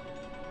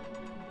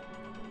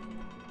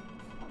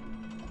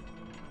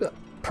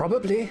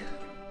 Probably.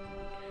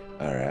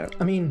 Alright.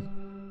 I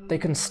mean, they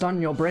can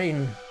stun your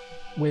brain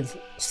with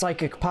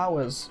psychic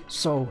powers,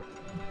 so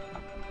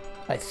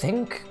I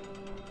think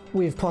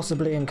we've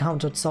possibly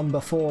encountered some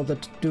before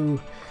that do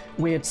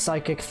weird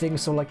psychic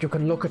things, so like you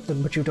can look at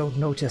them but you don't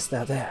notice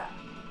they're there.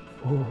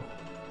 Ooh,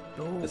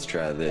 Let's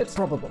try it's this.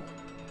 probable.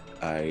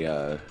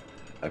 I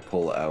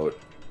pull out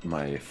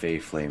my Fey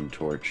Flame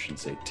torch and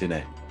say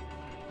Tine,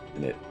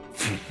 and it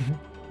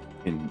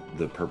in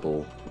the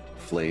purple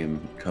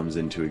flame comes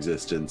into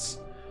existence,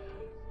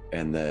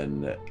 and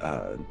then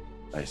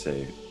I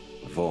say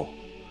Vo,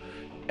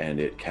 and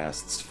it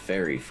casts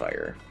Fairy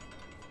Fire.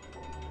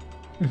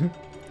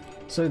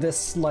 So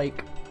this,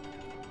 like,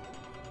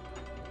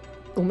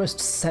 almost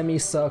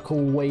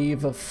semicircle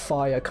wave of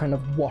fire kind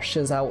of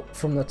washes out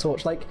from the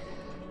torch, like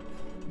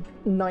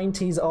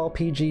 90s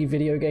RPG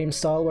video game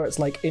style, where it's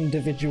like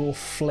individual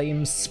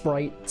flame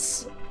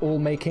sprites all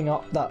making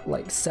up that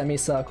like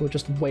semicircle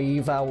just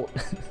wave out,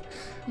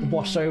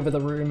 wash over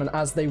the room, and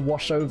as they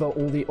wash over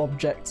all the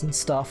objects and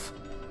stuff,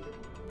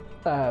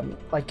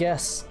 I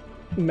guess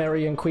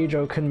Mary and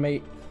Quijo can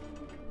make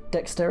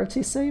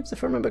dexterity saves,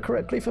 if I remember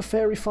correctly, for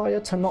Fairy Fire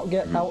to not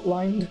get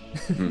outlined.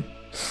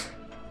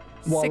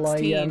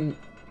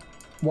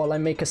 While I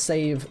make a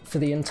save for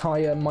the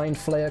entire Mind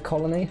Flayer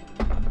colony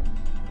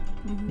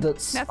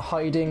that's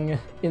hiding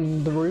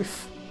in the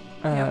roof.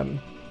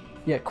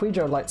 Yeah,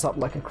 Quijo lights up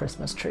like a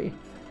Christmas tree.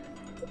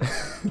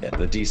 Yeah,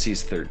 the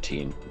DC's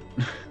 13,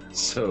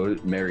 so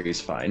Mary's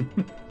fine.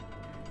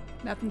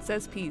 Nothing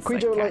says peace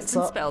Quijo like lights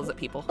casting up. spells at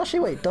people. Actually,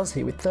 wait, does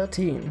he with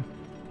 13?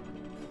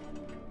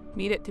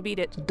 Meet it to beat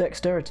it. It's a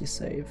dexterity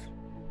save.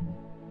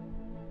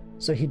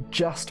 So he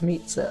just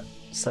meets it,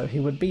 so he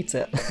would beat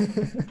it.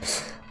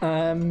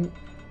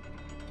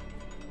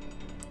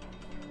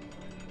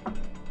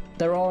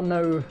 There are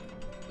no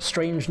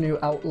strange new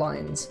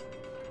outlines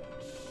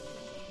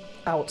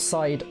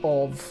outside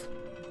of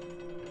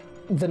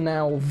the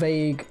now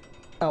vague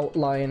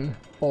outline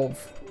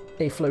of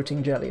a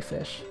floating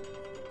jellyfish.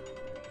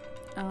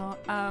 Oh,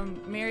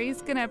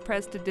 Mary's gonna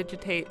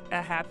prestidigitate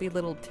a happy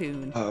little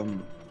tune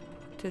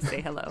to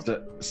say hello.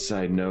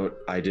 Side note,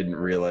 I didn't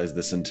realize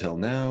this until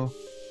now.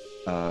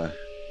 The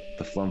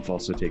Flump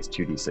also takes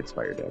 2d6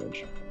 fire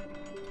damage.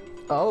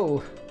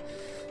 Oh.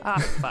 Ah,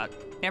 fuck.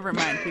 Never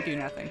mind, we do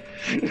nothing.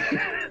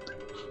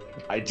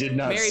 I did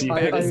not Mary, see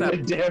back us up. the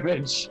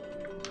damage.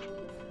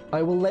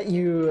 I will let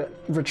you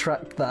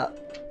retract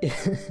that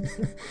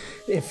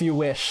if you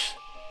wish,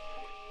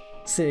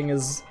 seeing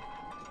as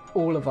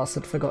all of us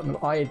had forgotten.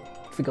 I'd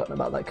forgotten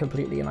about that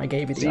completely, and I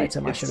gave you the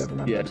item I should have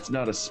remembered. Yeah, it's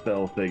not a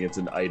spell thing, it's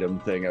an item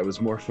thing. I was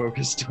more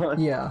focused on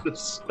the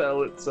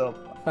spell itself.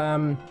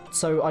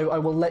 So I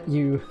will let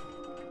you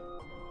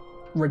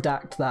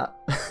redact that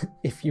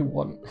if you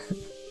want.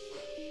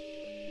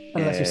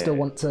 Unless you still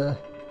want to...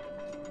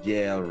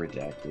 Yeah, I'll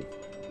redact it.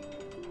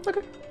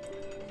 Okay.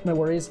 No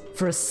worries.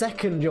 For a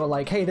second, you're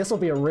like, hey, this will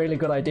be a really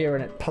good idea,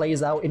 and it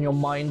plays out in your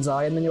mind's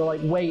eye, and then you're like,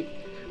 wait,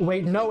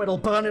 no, it'll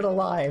burn it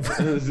alive.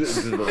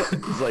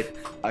 It's like,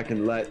 I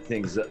can light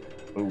things up.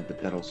 Oh,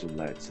 but that also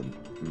lights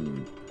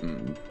them.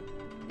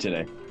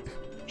 Today.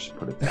 Just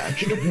put it back.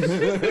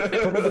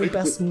 Probably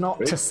best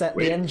not to set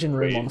the engine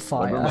room on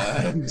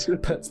fire.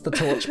 Puts the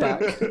torch back.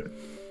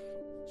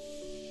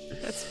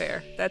 That's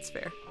fair. That's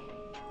fair.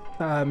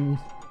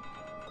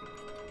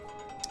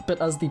 But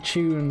as the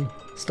tune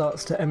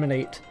starts to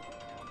emanate,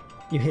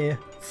 you hear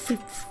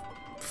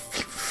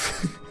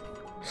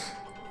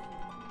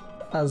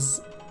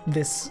as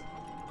this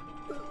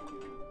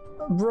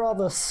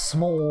rather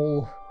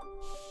small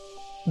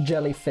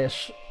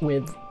jellyfish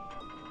with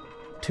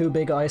two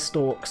big eye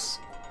stalks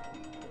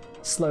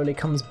slowly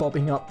comes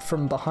bobbing up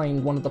from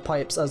behind one of the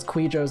pipes as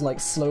Quijo's like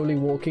slowly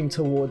walking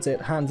towards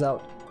it, hands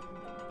out.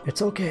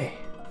 It's okay.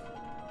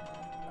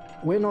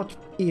 We're not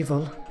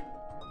evil.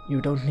 You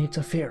don't need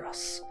to fear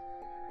us.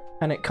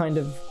 And it kind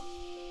of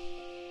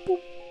boop,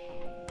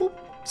 boop,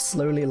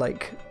 slowly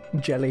like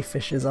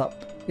jellyfishes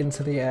up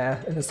into the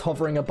air and is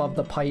hovering above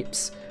the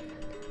pipes,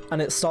 and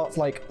it starts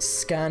like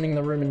scanning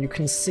the room, and you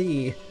can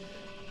see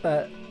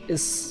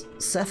is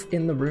Seth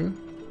in the room?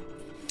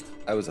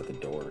 I was at the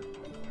door.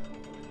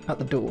 At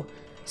the door.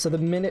 So the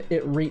minute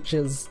it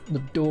reaches the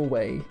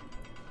doorway,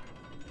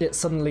 it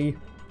suddenly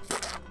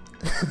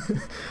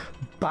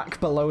back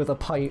below the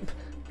pipe,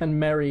 and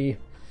Mary,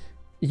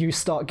 you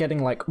start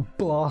getting like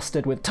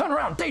blasted with turn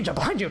around, danger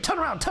behind you, turn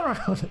around.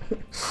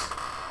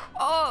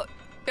 Oh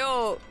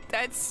no,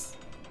 that's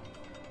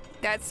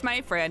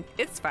my friend.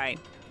 It's fine.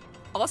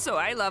 Also,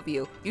 I love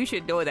you. You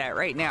should know that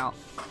right now.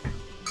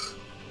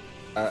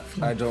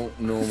 I don't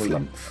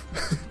normally.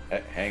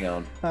 Hang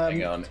on,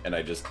 and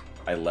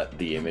I let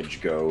the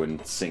image go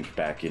and sink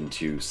back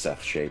into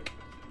Seth's shape.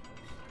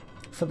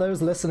 For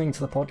those listening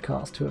to the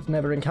podcast who have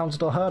never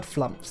encountered or heard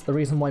flumps, the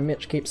reason why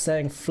Mitch keeps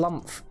saying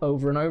flump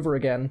over and over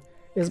again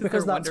is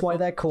because that's wonderful. why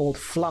they're called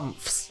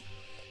flumps.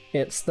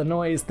 It's the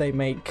noise they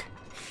make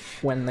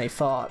when they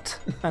fart,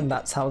 and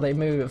that's how they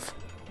move.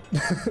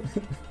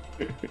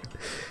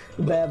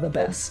 They're the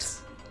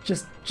best.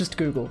 Just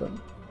Google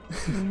them.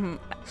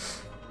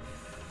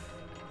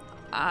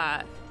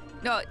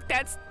 No,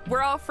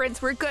 we're all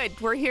friends. We're good.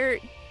 We're here.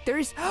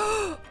 There's,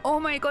 oh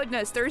my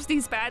goodness, there's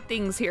these bad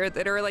things here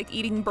that are like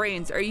eating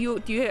brains. Do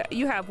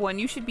you have one?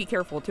 You should be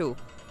careful too.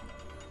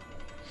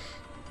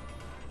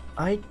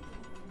 I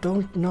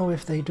don't know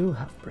if they do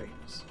have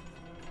brains.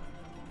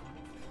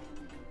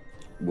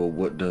 Well,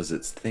 what does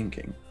its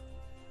thinking?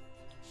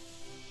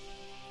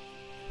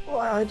 Well,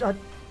 I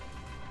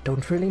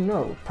don't really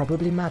know.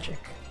 Probably magic.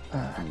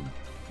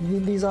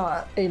 These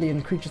are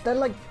alien creatures. They're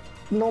like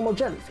normal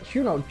jellyfish.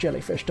 You know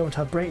jellyfish don't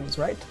have brains,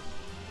 right?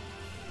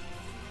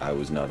 I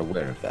was not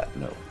aware of that,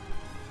 no.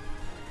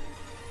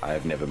 I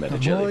have never met a The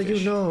more jellyfish.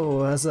 you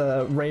know, as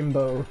a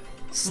rainbow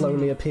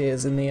slowly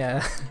appears in the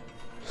air.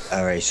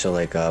 All right, so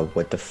like,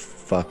 what the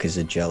fuck is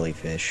a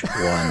jellyfish?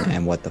 One,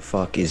 and what the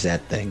fuck is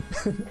that thing?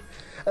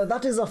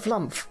 That is a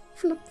flump.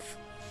 Flump.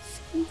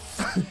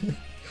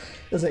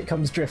 As it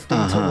comes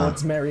drifting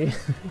towards Mary.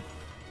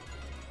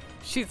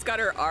 She's got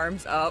her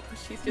arms up.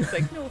 She's just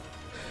like, no.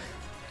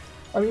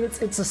 I mean,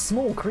 it's a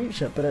small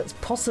creature, but it's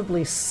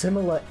possibly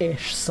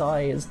similar-ish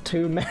size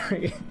to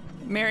Mary.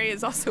 Mary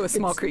is also a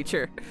small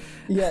creature.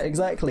 Yeah,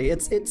 exactly.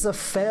 It's a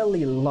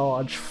fairly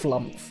large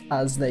flump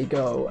as they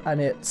go,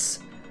 and it's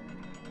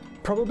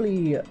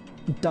probably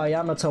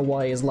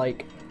diameter-wise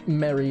like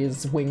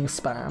Mary's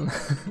wingspan.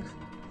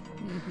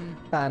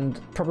 And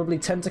probably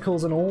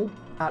tentacles and all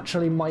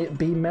actually might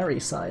be Mary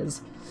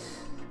size.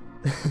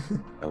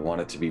 I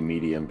want it to be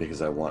medium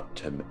because I want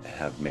to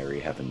have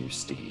Mary have a new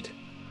steed.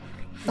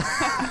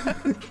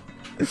 And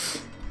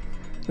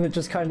it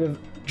just kind of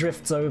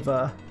drifts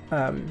over,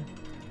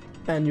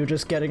 and you're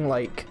just getting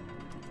like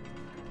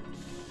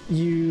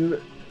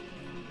you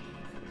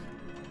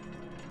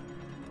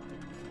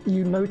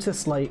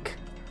notice like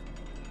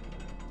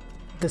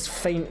this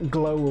faint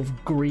glow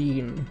of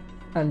green,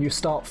 and you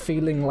start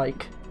feeling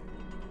like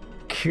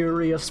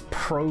curious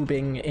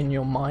probing in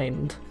your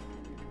mind.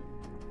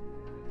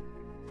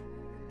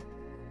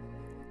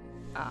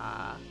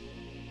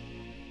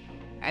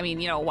 I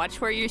mean,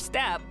 watch where you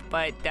step,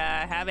 but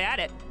have at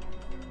it.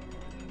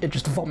 It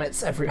just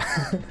vomits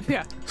everywhere.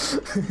 Yeah.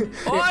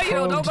 Oh,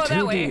 don't go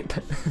that way. Deep.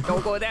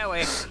 Don't go that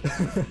way.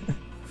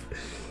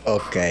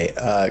 Okay,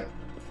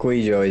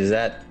 Guijo,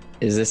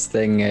 is this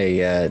thing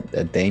a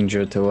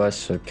danger to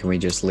us, or can we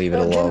just leave it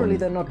alone? Generally,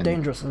 they're not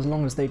dangerous as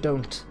long as they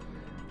don't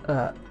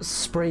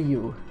spray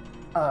you,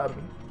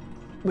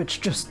 which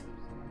just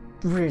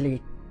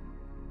really...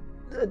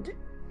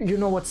 you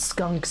know what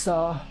skunks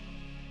are?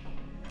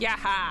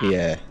 Yaha.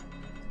 Yeah.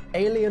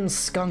 Alien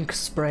skunk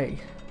spray.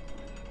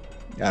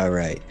 All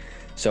right.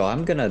 So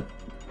I'm gonna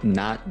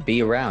not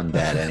be around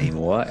that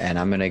anymore, and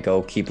I'm gonna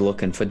go keep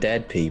looking for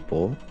dead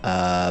people.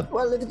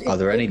 Well, Are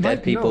there any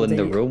dead people in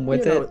the room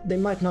with it? They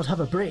might not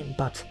have a brain,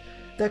 but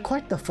they're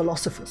quite the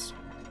philosophers.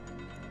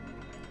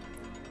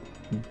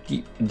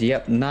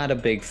 Yep, not a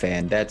big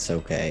fan. That's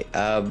okay.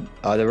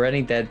 Are there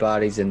any dead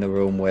bodies in the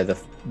room where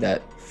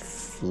that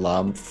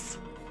flump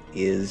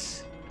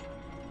is?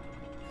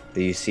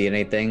 Do you see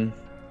anything?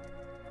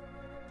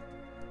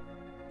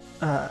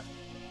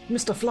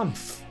 Mr.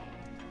 Flumph,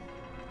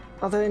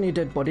 are there any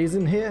dead bodies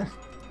in here?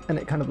 And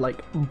it kind of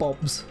like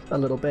bobs a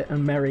little bit,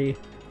 and Mary,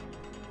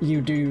 you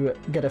do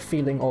get a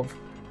feeling of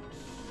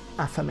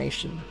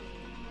affirmation.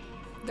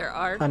 There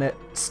are. And it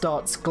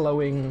starts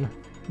glowing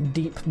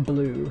deep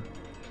blue,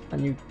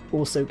 and you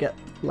also get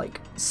like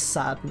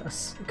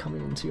sadness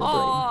coming into your brain.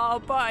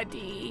 Oh,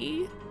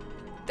 buddy.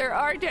 There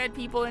are dead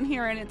people in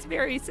here, and it's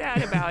very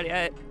sad about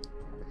it.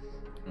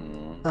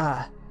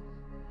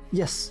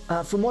 Yes,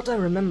 from what I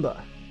remember,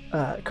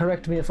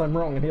 correct me if I'm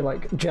wrong, and he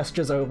like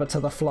gestures over to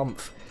the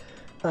flump.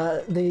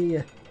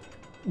 They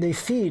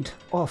feed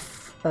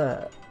off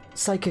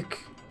psychic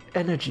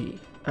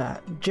energy,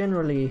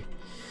 generally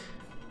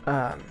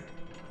the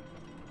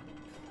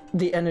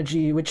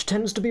energy which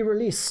tends to be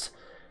released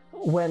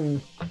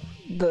when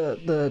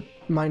the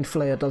mind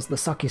flayer does the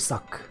sucky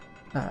suck.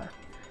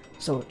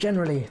 So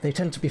generally they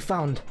tend to be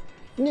found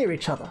near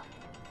each other.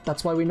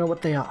 That's why we know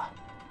what they are.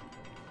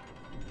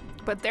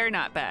 But they're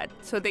not bad,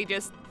 so they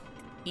just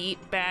eat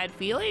bad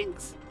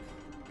feelings?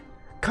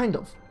 Kind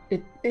of.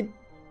 It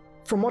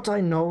from what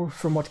I know,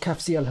 from what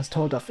Cafziel has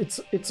told us,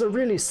 it's a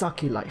really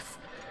sucky life.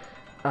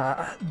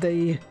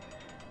 They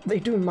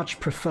do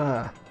much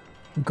prefer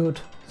good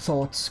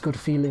thoughts, good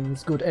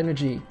feelings, good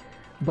energy,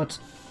 but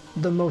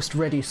the most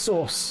ready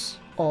source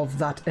of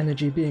that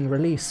energy being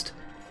released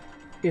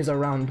is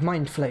around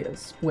mind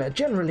flayers, where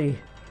generally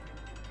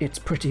it's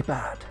pretty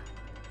bad.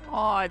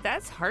 Oh,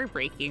 that's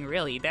heartbreaking,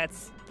 really.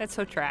 That's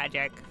so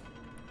tragic.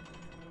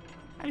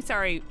 I'm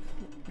sorry,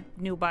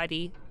 new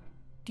buddy.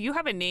 Do you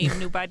have a name,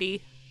 new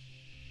buddy?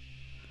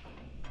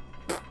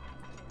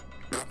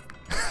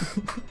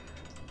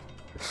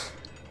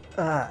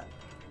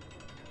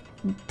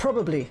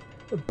 Probably,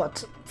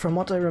 but from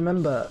what I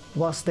remember,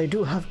 whilst they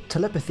do have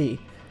telepathy,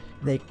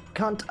 they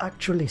can't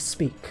actually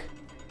speak.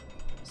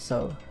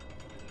 So,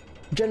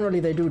 generally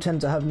they do tend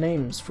to have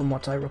names from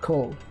what I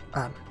recall.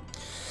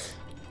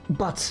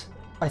 But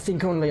I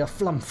think only a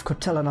flump could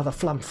tell another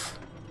flump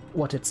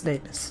what its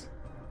name is.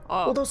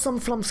 Oh, Although some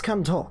flumps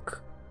can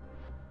talk.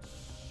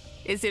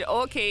 is it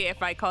okay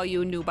if I call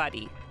you new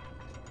buddy?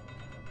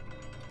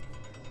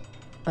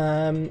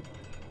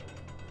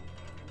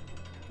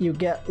 You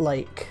get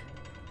like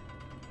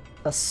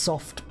a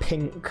soft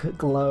pink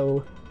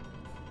glow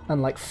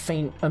and like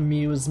faint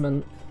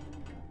amusement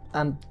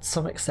and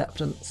some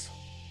acceptance.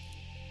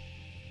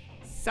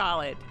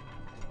 Solid.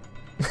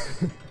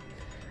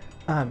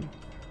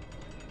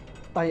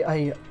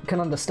 I can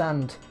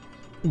understand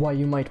why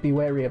you might be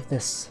wary of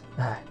this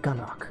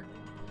Gunark.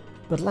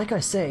 But like I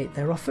say,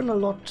 they're often a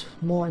lot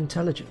more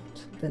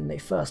intelligent, than they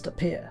first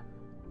appear.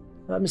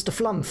 Mr.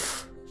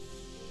 Flumph,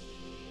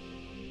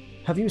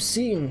 have you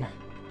seen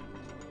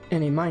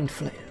any mind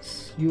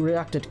flayers? You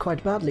reacted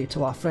quite badly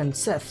to our friend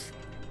Seth.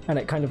 And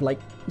it kind of like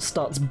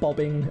starts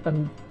bobbing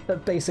and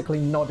basically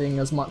nodding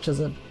as much as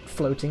a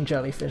floating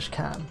jellyfish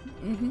can.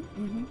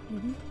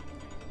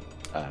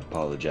 I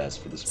apologize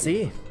for this.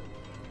 See?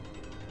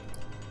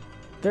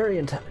 Very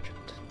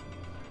intelligent.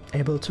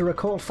 Able to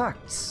recall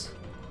facts.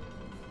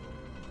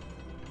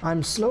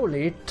 I'm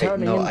slowly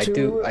turning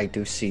into I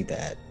do see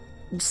that.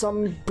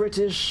 some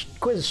British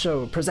quiz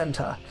show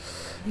presenter.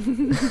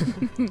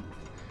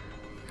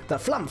 The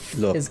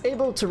Flumph is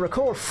able to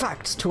recall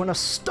facts to an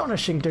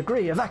astonishing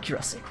degree of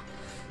accuracy.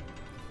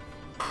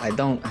 I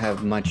don't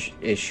have much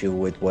issue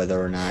with whether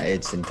or not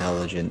it's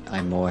intelligent.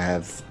 I more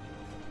have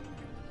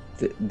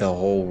the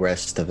whole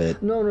rest of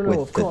it. No,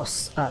 of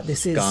course.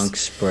 This is skunk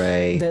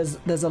spray.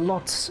 There's a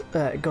lot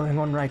going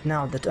on right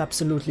now that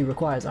absolutely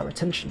requires our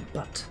attention,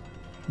 but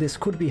this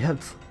could be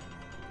helpful.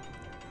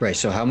 Right,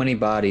 so how many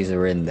bodies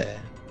are in there?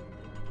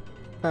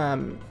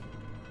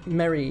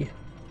 Mary,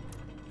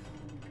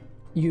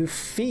 you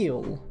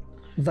feel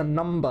the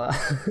number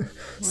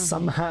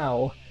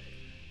somehow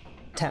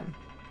 10.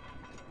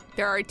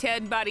 There are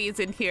 10 bodies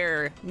in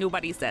here,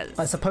 nobody says.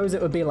 I suppose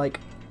it would be like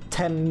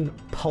 10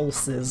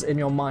 pulses in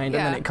your mind,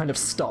 and then it kind of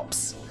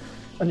stops.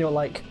 And you're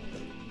like,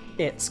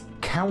 it's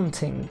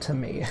counting to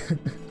me.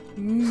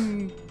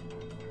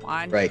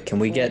 One, Right, can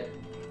we get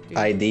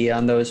ID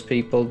on those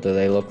people? Do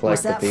they look like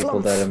Was the that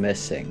people Flumph? that are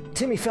missing?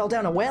 Timmy fell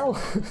down a well.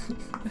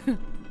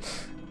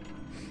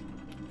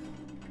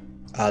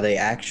 Are they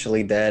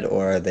actually dead,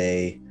 or are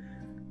they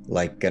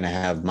like gonna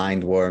have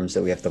mind worms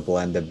that we have to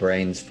blend their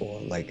brains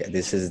for? Like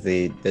this is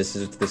the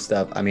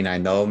stuff. I mean, I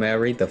know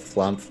Mary, the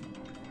Flumph.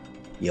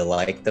 You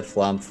like the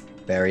Flumph,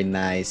 very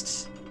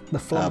nice. The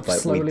Flumph but we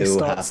slowly do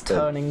starts have to-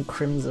 turning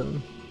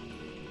crimson.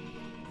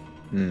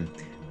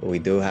 But we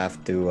do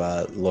have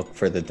to look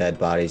for the dead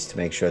bodies to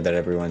make sure that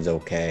everyone's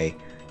okay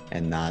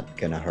and not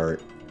gonna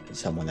hurt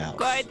someone else.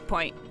 good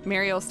point.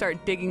 Mary will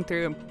start digging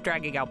through and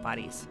dragging out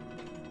bodies.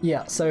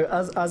 Yeah, so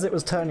as it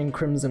was turning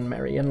crimson,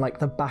 Mary, in like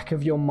the back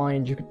of your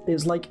mind, it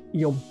was like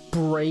your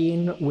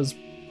brain was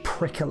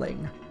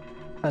prickling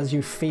as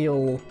you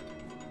feel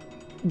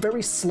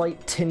very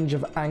slight tinge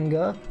of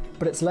anger,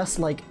 but it's less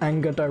like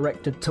anger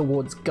directed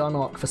towards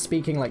Gunnock for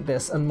speaking like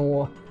this and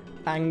more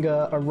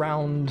anger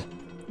around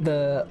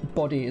the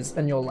bodies,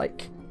 and you're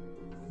like,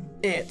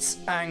 it's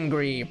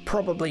angry,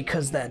 probably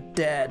because they're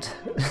dead.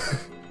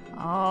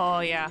 Oh,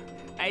 yeah.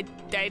 I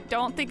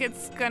don't think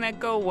it's gonna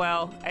go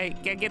well. I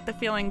get the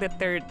feeling that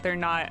they're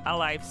not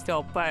alive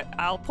still, but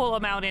I'll pull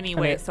them out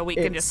anyway so we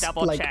can just it's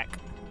double like check.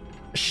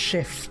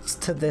 Shifts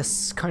to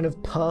this kind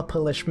of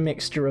purplish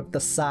mixture of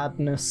the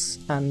sadness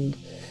and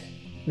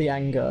the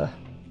anger.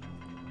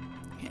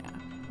 Yeah.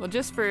 Well,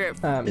 just for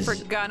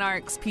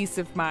Gunark's peace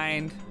of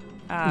mind,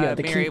 The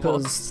Mary will...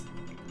 keepers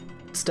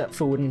step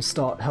forward and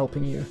start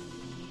helping you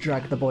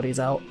drag the bodies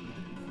out.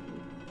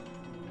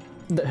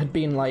 That had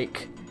been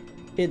like,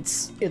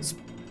 it's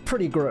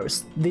pretty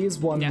gross. These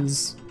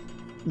ones,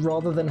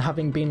 rather than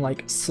having been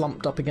like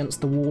slumped up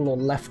against the wall or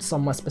left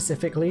somewhere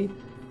specifically,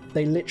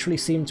 they literally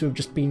seem to have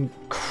just been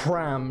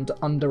crammed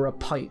under a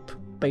pipe,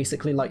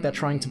 basically like they're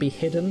trying to be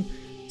hidden.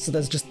 So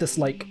there's just this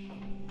like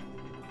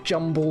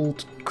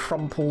jumbled,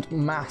 crumpled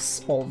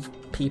mass of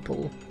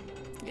people.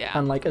 Yeah.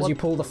 And like as you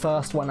pull the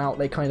first one out,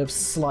 they kind of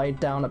slide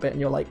down a bit and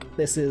you're like,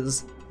 this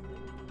is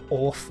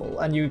awful.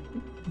 And you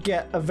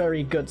get a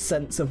very good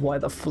sense of why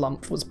the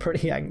Flumph was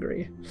pretty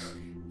angry.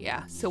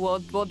 Yeah, so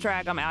we'll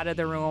drag them out of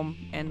the room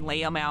and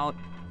lay them out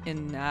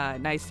in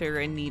nicer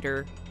and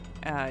neater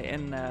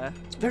in the...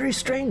 It's very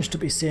strange to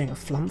be seeing a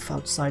Flumph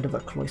outside of a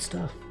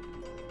cloister.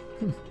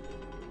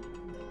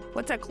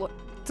 What's that?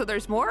 So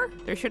there's more?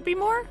 There should be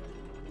more?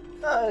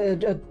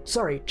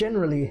 Sorry,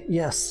 generally,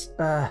 yes.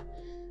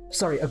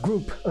 Sorry, a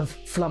group of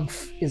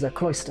Flumph is a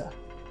cloister.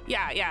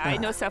 Yeah, I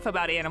know stuff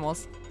about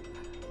animals.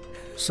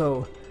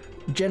 So,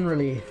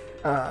 generally,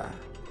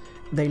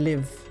 they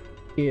live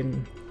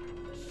in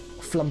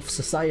Flumph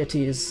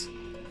societies.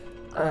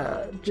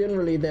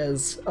 Generally,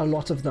 there's a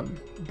lot of them,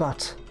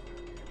 but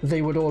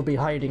they would all be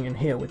hiding in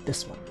here with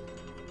this one.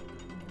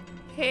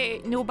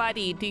 Hey,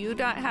 nobody, do you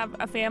not have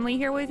a family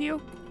here with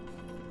you?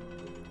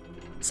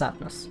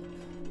 Sadness.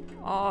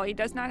 Oh, he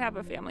does not have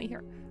a family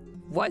here.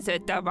 Was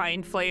it the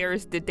Mind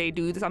Flayers? Did they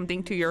do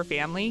something to your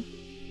family?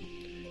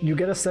 You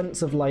get a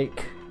sense of,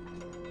 like,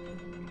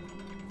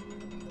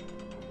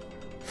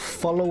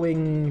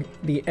 following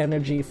the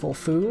energy for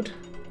food.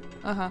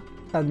 Uh-huh.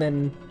 And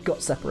then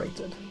got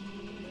separated.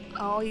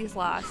 Oh, he's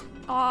lost.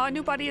 Oh,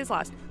 nobody is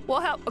lost. We'll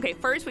help. Okay,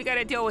 first we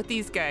gotta deal with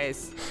these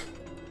guys.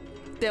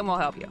 Then we'll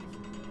help you.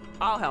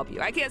 I'll help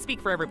you. I can't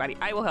speak for everybody.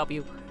 I will help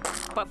you.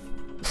 But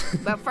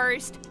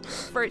first,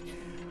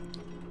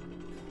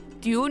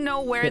 do you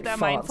know where the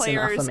Mind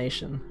Flayers...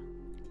 affirmation.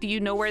 Do you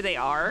know where they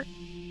are?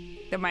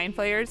 The Mind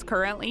Flayers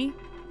currently?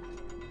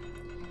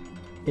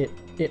 It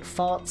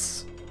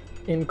farts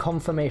in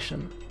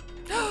confirmation.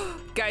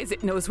 guys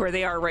that knows where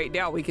they are right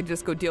now. We could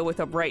just go deal with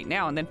them right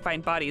now and then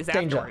find bodies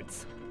Danger.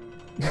 afterwards.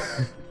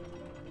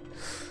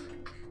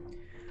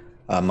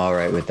 I'm all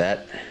right with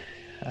that.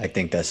 I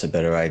think that's a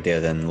better idea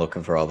than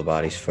looking for all the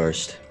bodies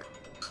first.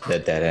 They're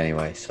dead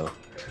anyway, so.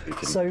 We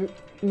can, So,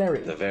 Mary,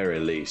 at the very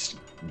least,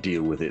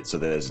 deal with it so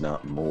there's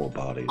not more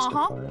bodies to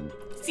find.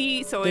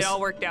 See, so This- it all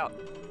worked out.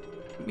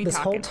 Me this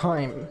talking. whole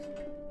time,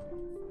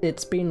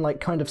 it's been like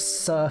kind of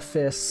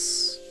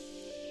surface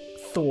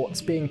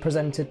thoughts being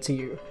presented to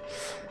you.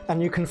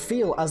 And you can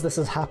feel as this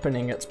is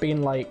happening, it's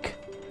been like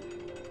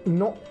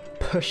not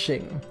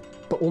pushing,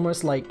 but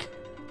almost like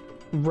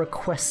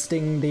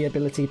requesting the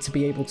ability to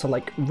be able to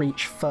like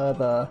reach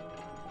further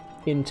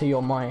into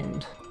your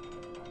mind.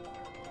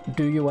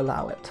 Do you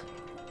allow it?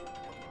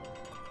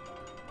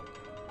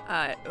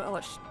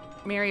 Well,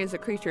 Mary is a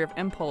creature of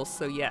impulse,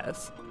 so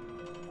yes.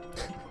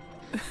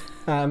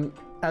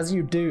 As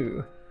you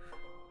do,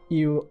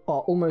 you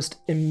are almost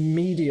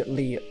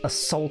immediately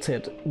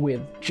assaulted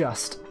with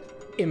just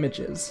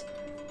images,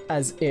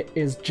 as it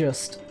is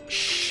just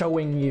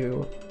showing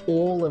you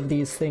all of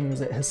these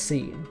things it has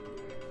seen.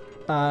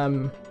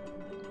 For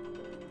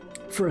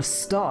a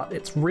start,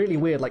 it's really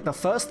weird. Like, the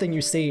first thing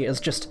you see is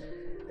just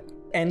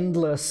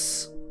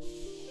endless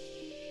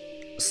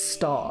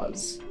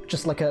stars.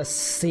 Just like a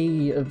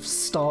sea of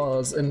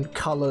stars and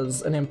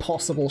colors and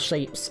impossible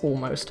shapes,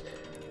 almost.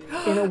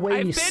 In a way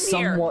I've been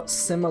somewhat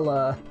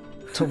similar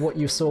to what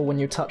you saw when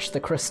you touched the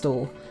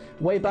crystal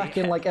way back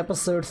in like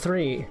episode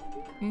 3.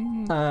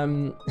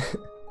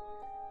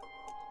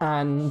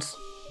 And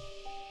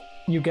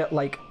you get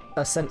like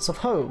a sense of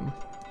home.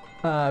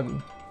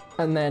 And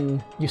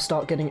then you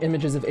start getting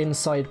images of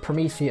inside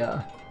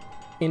Promethea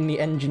in the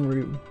engine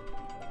room,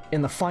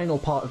 in the final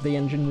part of the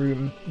engine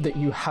room that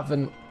you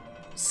haven't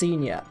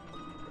seen yet.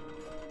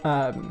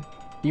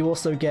 You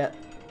also get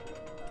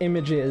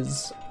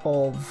images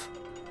of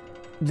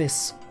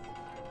this.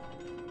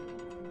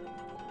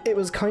 It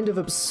was kind of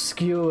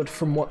obscured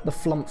from what the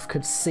Flumph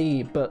could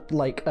see, but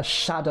like a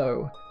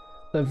shadow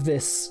of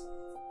this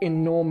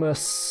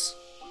enormous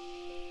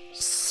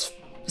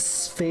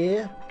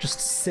sphere just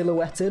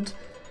silhouetted.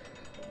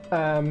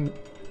 And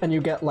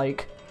you get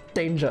like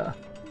danger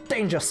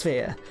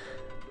sphere.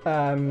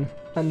 And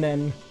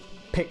then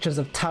pictures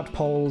of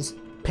tadpoles,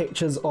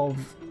 pictures of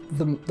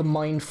the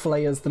mind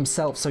flayers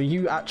themselves. So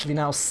you actually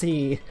now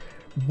see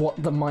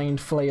what the mind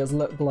flayers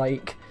look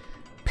like,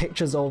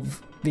 pictures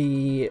of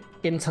the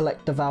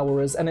intellect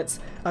devourers, and it's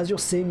as you're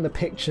seeing the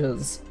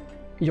pictures,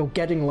 you're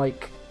getting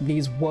like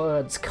these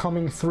words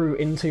coming through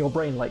into your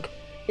brain, like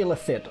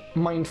Illithid,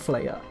 mind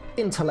flayer,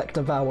 intellect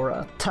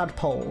devourer,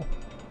 tadpole,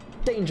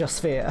 danger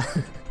sphere.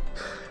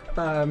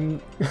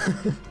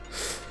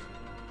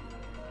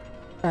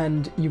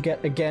 And you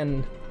get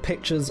again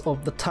pictures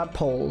of the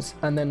tadpoles,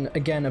 and then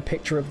again a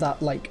picture of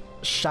that like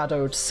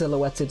shadowed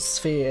silhouetted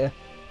sphere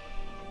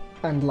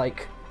and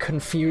like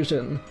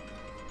confusion.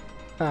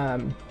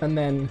 And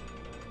then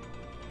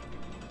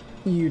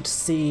you'd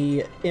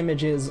see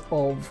images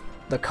of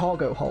the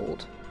cargo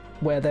hold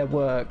where there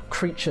were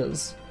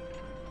creatures,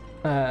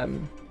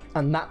 and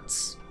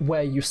that's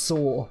where you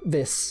saw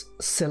this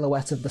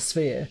silhouette of the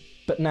sphere.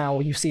 But now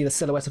you see the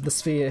silhouette of the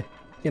sphere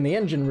in the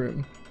engine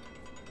room.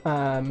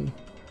 And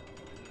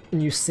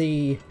you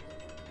see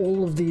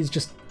all of these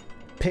just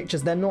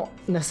pictures. They're not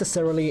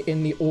necessarily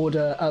in the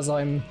order as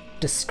I'm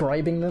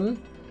describing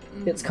them.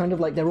 It's kind of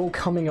like they're all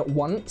coming at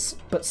once,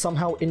 but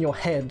somehow in your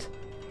head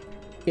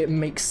it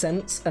makes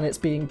sense and it's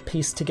being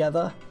pieced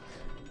together.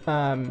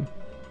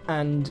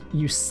 And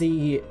you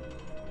see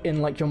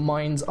in like your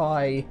mind's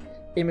eye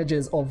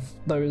images of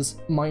those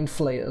mind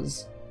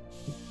flayers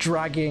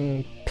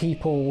dragging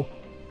people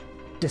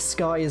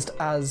disguised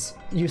as,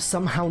 you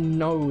somehow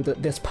know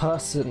that this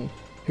person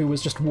who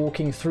was just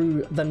walking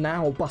through the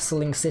now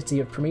bustling city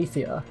of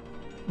Promethea,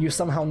 you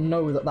somehow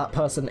know that that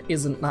person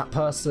isn't that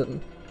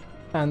person,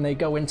 and they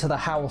go into the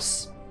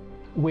house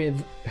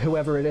with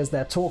whoever it is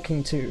they're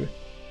talking to,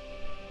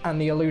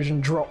 and the illusion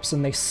drops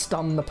and they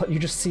stun the you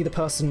just see the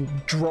person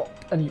drop,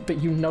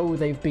 but you know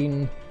they've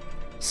been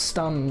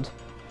stunned,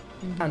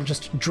 and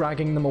just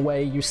dragging them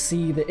away. You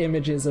see the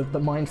images of the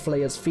mind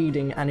flayers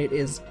feeding, and it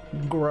is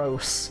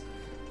gross.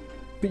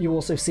 But you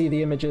also see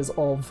the images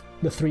of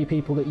the 3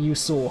 people that you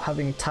saw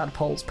having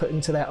tadpoles put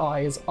into their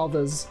eyes,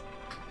 others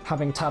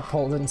having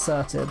tadpoles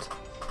inserted,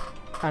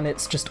 and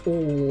it's just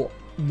all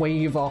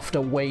wave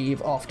after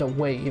wave after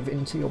wave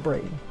into your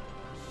brain.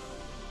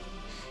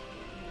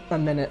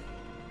 And then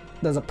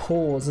there's a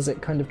pause as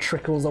it kind of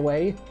trickles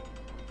away,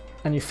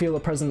 and you feel the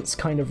presence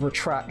kind of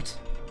retract,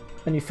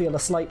 and you feel a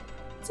slight,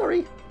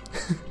 sorry,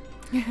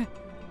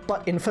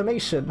 but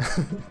information.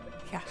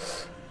 Yeah.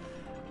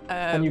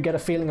 And you get a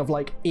feeling of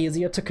like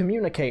easier to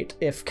communicate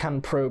if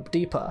can probe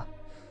deeper.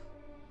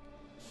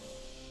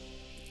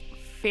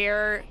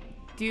 Fair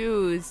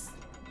dues,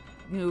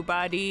 new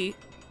body.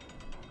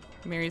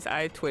 Mary's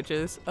eye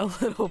twitches a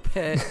little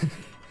bit.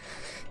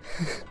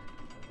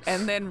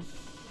 And then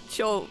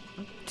she'll,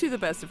 to the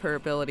best of her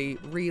ability,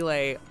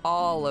 relay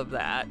all of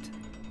that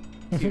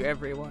to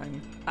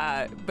everyone.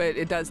 But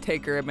it does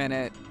take her a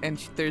minute, and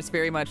there's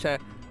very much a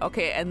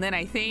okay. And then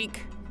I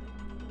think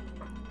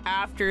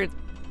after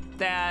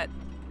that,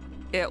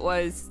 it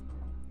was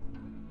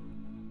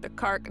the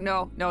car.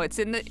 No, it's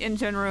in the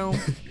engine room.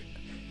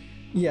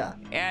 Yeah,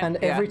 and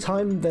every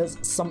time there's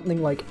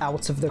something like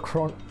out of the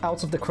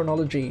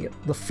chronology,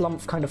 the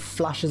flump kind of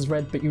flashes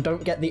red, but you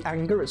don't get the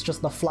anger. It's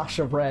just the flash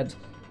of red.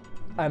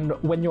 And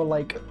when you're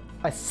like,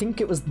 I think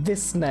it was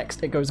this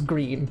next, it goes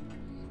green.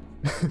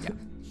 Yeah.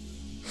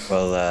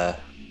 Well,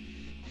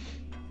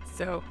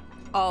 So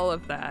all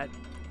of that,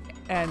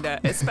 and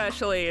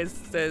especially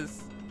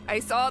as I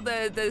saw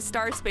the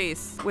star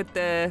space with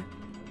the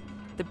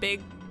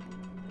big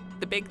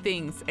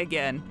things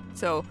again.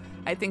 So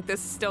I think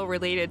this is still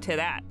related to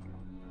that.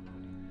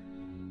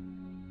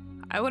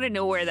 I want to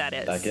know where that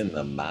is. Like in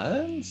the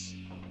mines?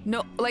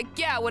 No, like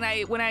yeah, when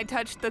I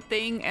touched the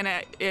thing and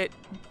it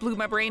blew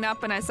my brain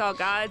up and I saw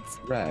gods.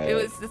 Right. It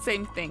was the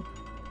same thing.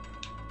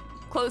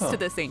 Close to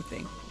the same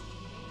thing.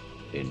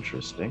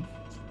 Interesting.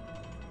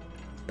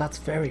 That's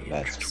very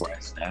That's interesting.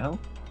 twice now.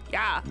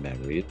 Yeah.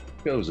 Mary,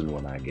 the chosen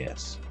one, I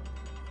guess.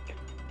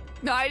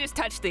 No, I just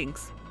touch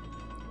things.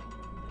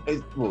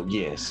 Well,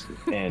 yes,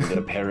 and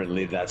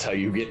apparently that's how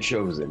you get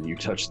chosen. You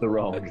touch the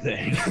wrong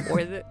thing.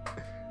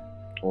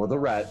 Or the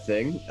right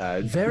thing.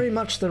 Very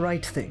much the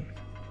right thing.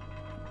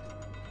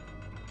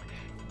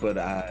 But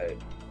I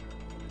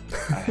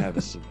have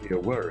a severe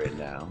worry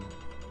now.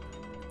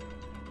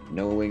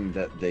 Knowing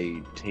that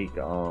they take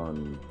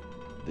on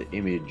the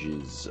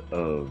images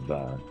of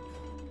the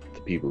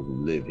people who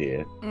live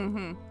here.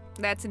 Mm-hmm.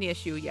 That's an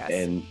issue, yes.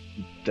 And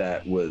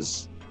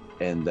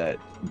that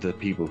the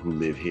people who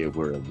live here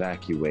were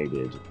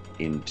evacuated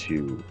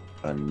into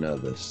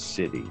another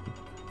city.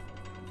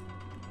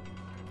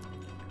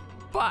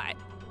 But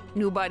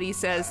nobody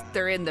says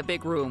they're in the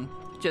big room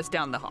just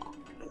down the hall.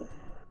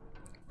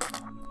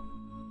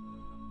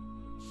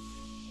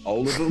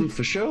 All of them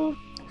for sure?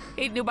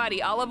 Ain't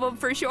nobody all of them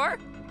for sure?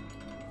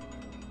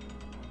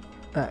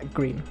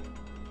 Green.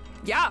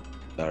 Yeah.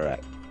 All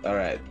right.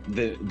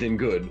 Then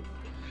good.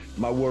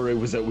 My worry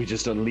was that we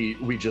just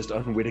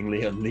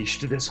unwittingly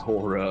unleashed this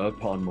horror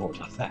upon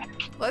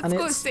Morthathak. Let's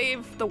go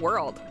save the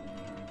world.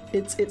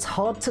 It's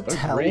hard to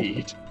tell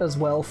Agreed. as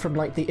well from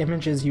like the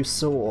images you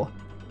saw.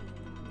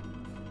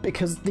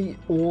 Because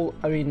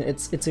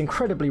it's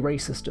incredibly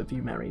racist of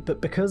you, Mary,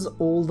 but because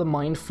all the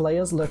mind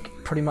flayers look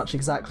pretty much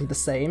exactly the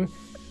same,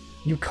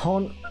 you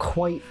can't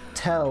quite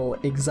tell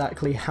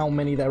exactly how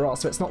many there are.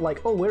 So it's not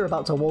like, oh, we're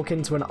about to walk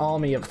into an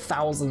army of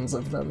thousands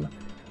of them.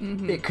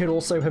 Mm-hmm. It could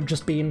also have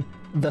just been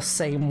the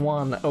same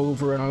one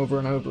over and over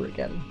and over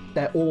again.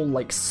 They're all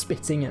like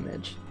spitting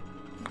image.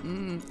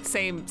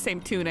 Same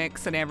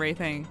tunics and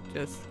everything.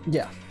 Just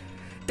yeah.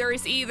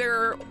 There's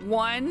either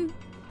one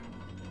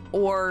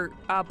or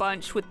a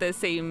bunch with the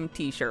same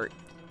t-shirt.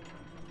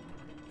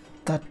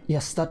 That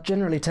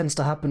generally tends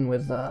to happen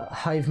with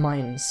hive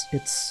minds.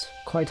 It's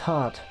quite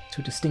hard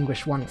to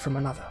distinguish one from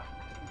another.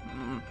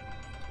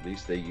 At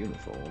least they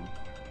uniform.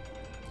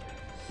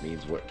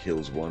 Means what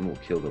kills one will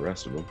kill the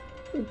rest of them.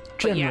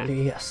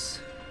 Generally, yes.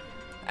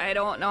 I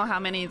don't know how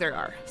many there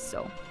are,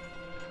 so.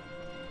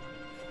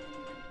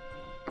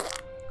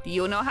 Do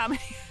you know how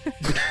many?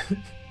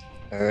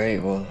 all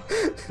right, well.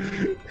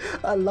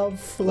 I love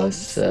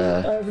flumps.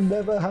 I've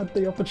never had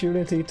the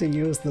opportunity to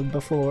use them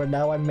before, and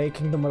now I'm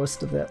making the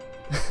most of it.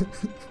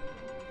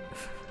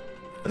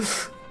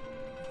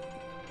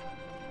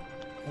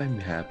 I'm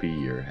happy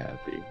you're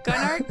happy.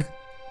 Gunnar?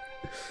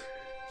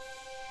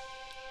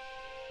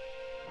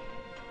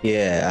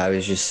 Yeah, I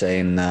was just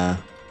saying, I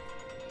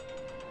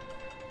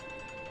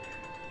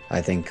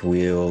think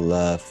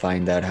we'll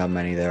find out how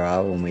many there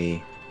are when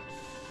we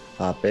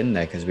hop in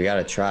there, because we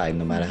gotta try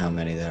no matter how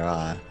many there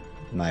are,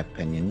 in my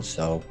opinion,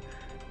 so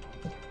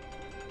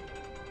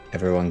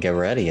everyone get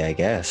ready, I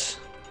guess.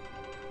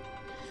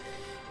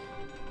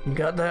 You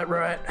got that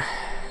right.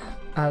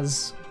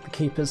 As the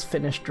keepers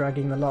finish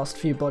dragging the last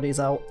few bodies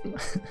out,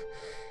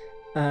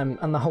 and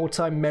the whole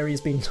time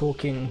Mary's been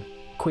talking,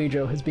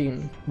 Quijo has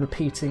been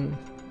repeating,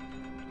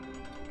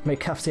 "May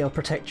Cafsiel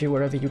protect you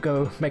wherever you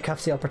go. May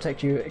Cafsiel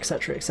protect you,"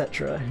 etc.,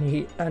 etc.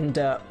 And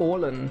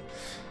Orlan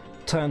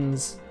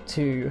turns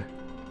to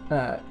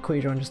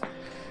Quijo and just,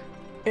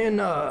 "In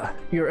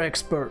your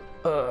expert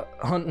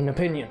hunting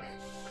opinion,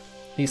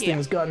 these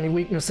things got any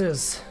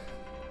weaknesses?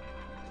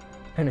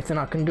 Anything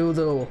I can do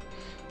that'll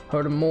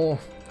hurt them more,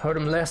 hurt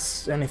them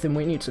less? Anything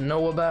we need to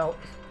know about?"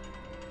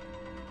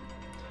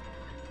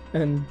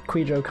 And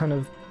Quijo kind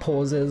of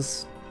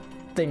pauses,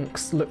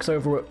 thinks, looks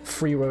over at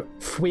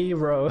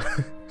Fuiro,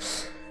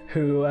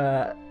 who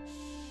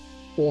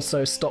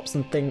also stops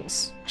and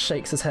thinks,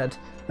 shakes his head.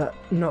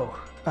 "No.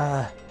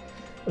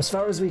 As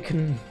far as we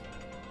can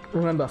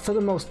remember, for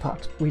the most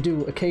part, we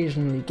do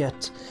occasionally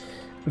get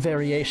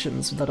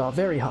variations that are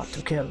very hard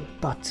to kill,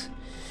 but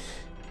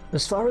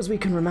as far as we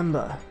can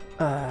remember,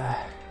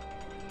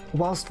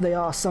 whilst they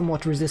are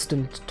somewhat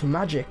resistant to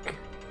magic,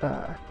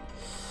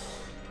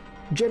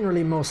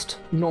 generally most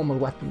normal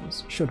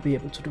weapons should be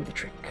able to do the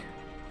trick."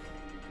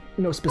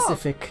 no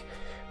specific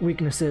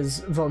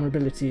weaknesses,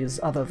 vulnerabilities,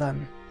 other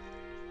than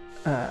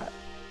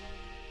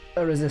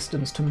a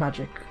resistance to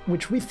magic,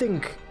 which we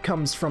think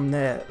comes from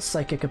their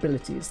psychic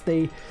abilities.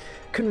 They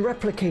can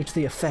replicate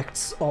the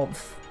effects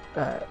of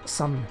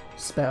some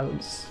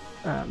spells,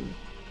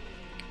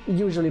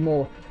 usually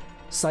more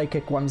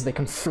psychic ones. They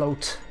can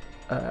float.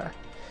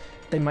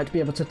 They might be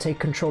able to take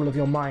control of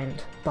your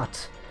mind,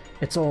 but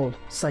it's all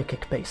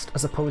psychic based,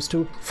 as opposed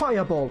to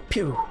fireball,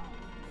 pew.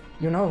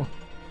 You know.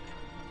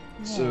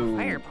 So,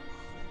 Fireball.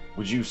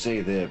 would you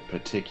say they're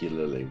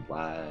particularly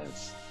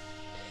wise?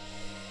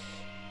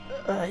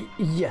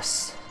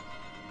 Yes.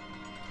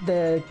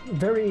 They're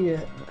very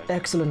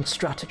excellent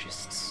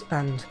strategists,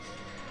 and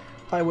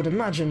I would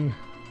imagine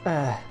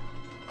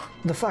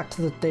the fact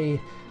that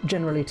they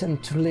generally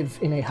tend to live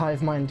in a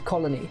hive mind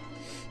colony,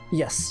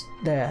 yes,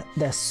 their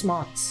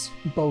smarts,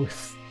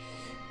 both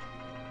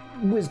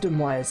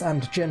wisdom-wise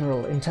and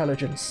general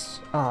intelligence,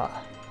 are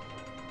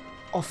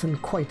often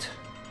quite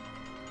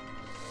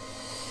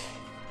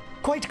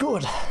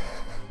good.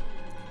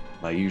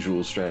 My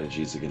usual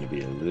strategies are going to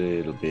be a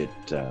little bit,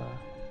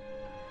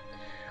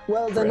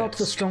 Well, they're not the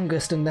pressed.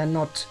 strongest, and they're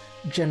not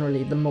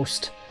generally the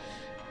most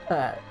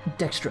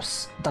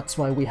dexterous. That's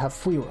why we have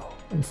Fuiro.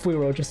 And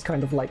Fuiro just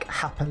kind of like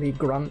happily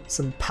grunts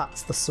and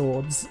pats the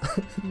swords.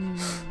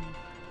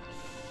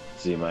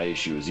 See, my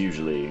issue is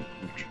usually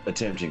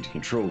attempting to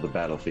control the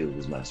battlefield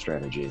is my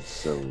strategy,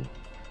 so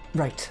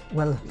Right,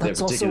 well, they're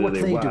that's also what they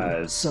particularly do,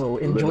 wise, so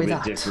a enjoy little bit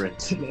that.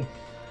 different.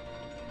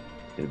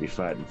 Gonna be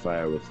fighting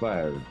fire with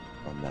fire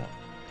on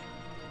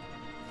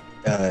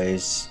that.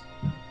 Is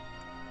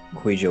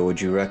Quijo, would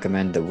you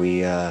recommend that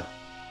we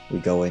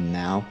go in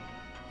now?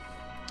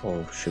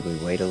 Or should we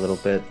wait a little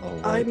bit? Or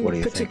what, I'm what do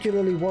you think?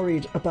 particularly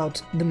worried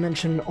about the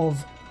mention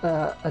of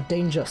a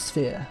danger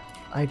sphere.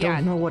 I don't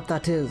Yeah. know what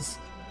that is,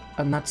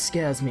 and that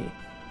scares me.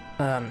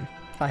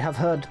 I have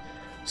heard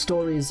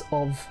stories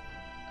of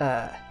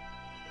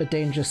the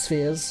danger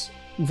spheres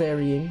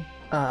varying.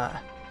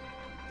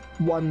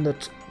 One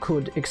that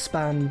could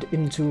expand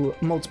into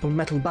multiple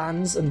metal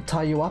bands and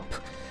tie you up,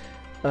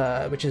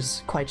 which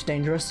is quite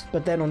dangerous.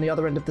 But then on the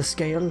other end of the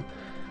scale,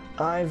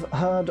 I've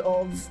heard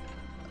of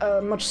a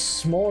much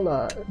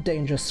smaller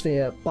danger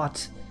sphere,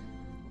 but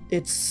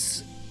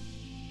it's...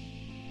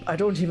 I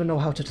don't even know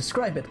how to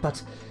describe it,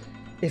 but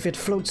if it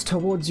floats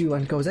towards you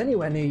and goes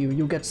anywhere near you,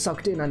 you get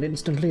sucked in and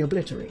instantly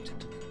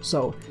obliterated.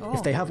 So,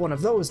 if they have one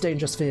of those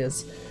danger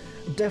spheres,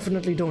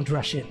 definitely don't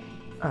rush in.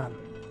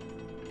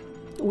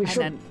 We And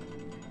should then,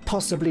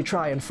 possibly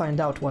try and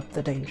find out what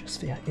the danger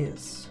sphere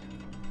is.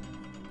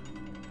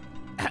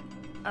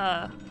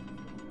 hey,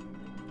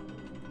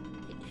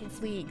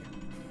 Fleeg.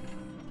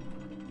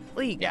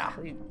 Fleeg. Yeah.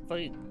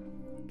 Fleeg.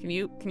 Can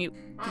you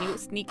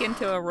sneak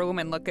into a room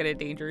and look at a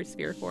danger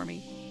sphere for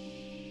me?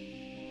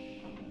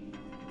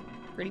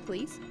 Pretty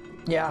please?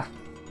 Yeah.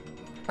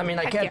 I mean,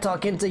 I Heck can't yeah.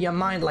 talk into your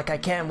mind like I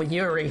can with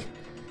Yuri,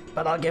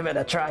 but I'll give it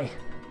a try.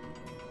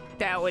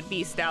 That would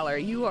be stellar.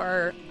 You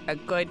are a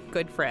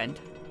good friend.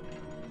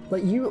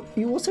 Like, you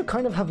also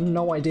kind of have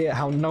no idea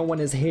how no one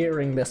is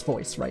hearing this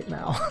voice right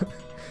now.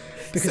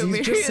 Because So he's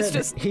maybe just it's said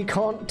just- he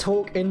can't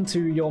talk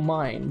into your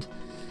mind.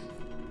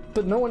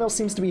 But no one else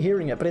seems to be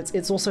hearing it, but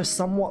it's also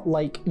somewhat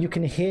like you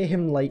can hear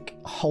him like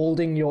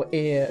holding your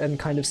ear and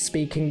kind of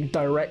speaking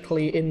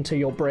directly into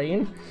your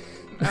brain.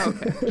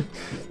 Okay.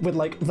 With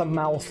like the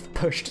mouth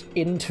pushed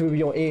into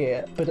your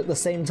ear, but at the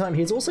same time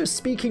he's also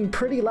speaking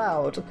pretty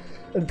loud,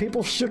 and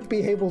people should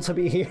be able to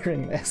be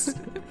hearing this.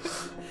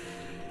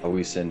 Are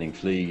we sending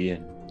Fleeg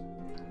in?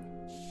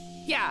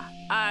 Yeah,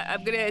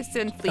 I'm gonna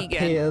send Fleeg in,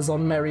 Appears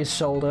on Mary's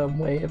shoulder and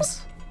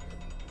waves.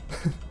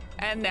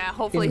 and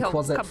hopefully in he'll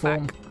Quasit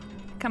form.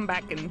 come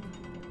back and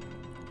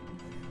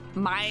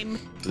mime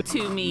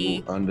to me.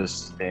 You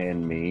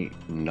understand me?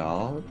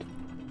 Nod?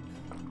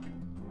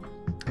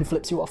 He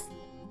flips you off.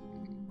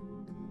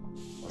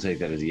 I'll take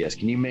that as a yes.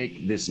 Can you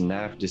make this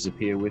knife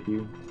disappear with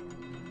you?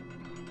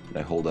 And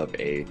I hold up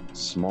a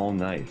small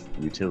knife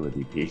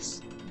utility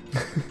piece.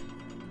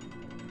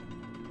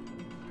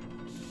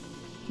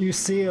 You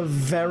see a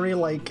very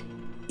like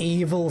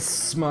evil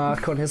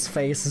smirk on his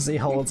face as he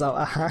holds out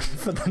a hand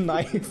for the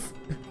knife.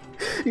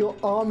 You're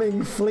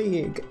arming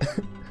Fleeg.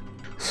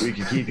 We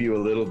could keep you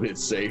a little bit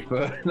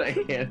safer. And I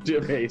hand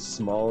him a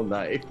small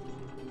knife.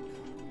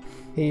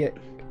 He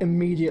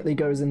immediately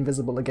goes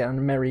invisible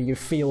again. Mary, you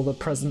feel the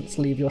presence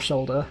leave your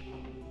shoulder.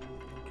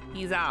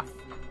 He's off.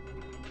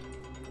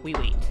 We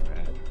wait.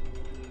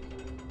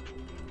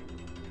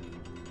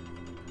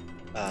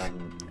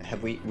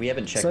 We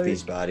haven't checked So-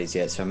 these bodies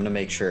yet, so I'm gonna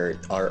make sure.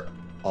 Are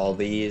all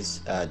these?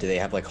 Do they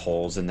have like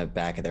holes in the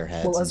back of their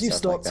heads? Well, and as you stuff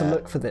start like to that?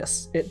 look for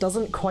this, it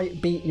doesn't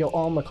quite beat your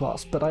armor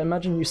class, but I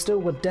imagine you still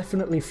would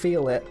definitely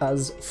feel it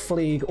as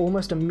Fleeg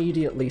almost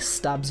immediately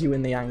stabs you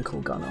in the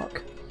ankle,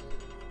 Gunnock.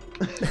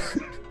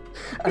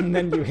 And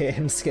then you hear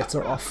him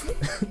skitter off.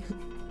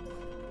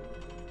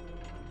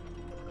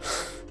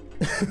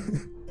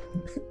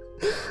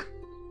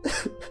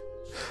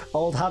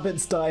 Old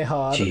habits die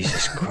hard.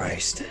 Jesus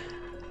Christ.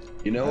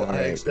 You know, I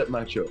Alright. accept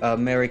my choice.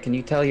 Mary, can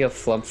you tell your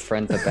flump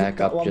friend to back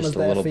That up one was just a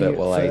there little for bit you-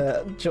 while I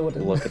for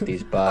Jordan. look at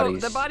these Oh,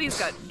 bodies? the bodies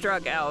got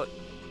drug out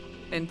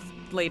and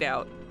laid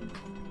out.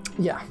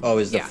 Yeah. Oh,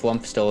 is the Yeah.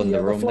 flump still in Yeah,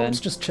 the room then? Flump's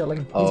just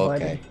chilling. He's Oh, vibing.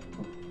 okay.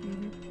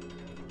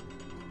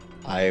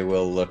 I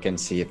will look and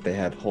see if they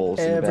have holes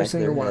in the Every back of their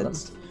single one of them.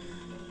 heads.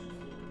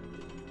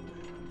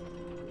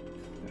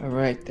 All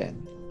right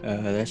then.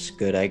 That's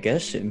good, I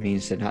guess. It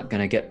means they're not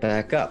gonna get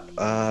back up.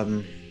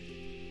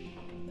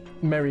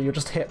 Mary, you're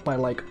just hit by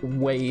like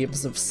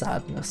waves of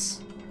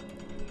sadness.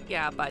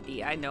 Yeah,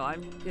 buddy, I know.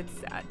 It's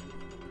sad.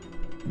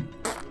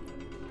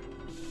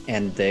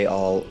 And they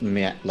all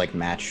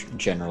match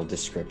general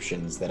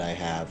descriptions that I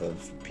have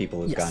of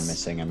people who've gone Yes.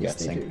 missing. I'm Yes,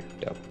 they guessing.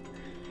 Dope.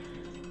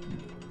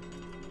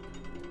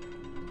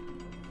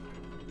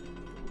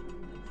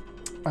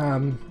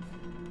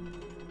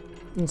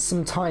 And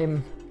some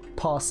time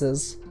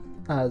passes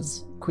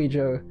as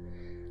Quijo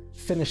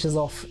finishes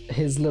off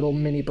his little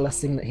mini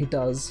blessing that he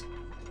does.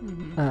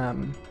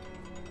 And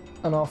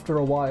after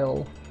a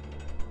while,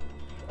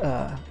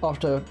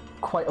 after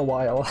quite a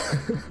while,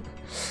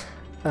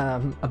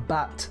 a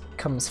bat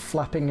comes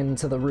flapping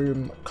into the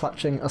room,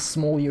 clutching a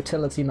small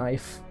utility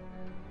knife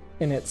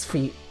in its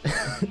feet.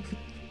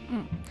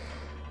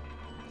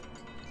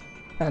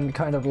 And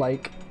kind of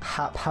like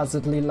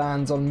haphazardly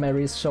lands on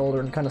Mary's shoulder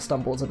and kind of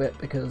stumbles a bit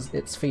because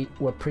its feet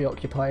were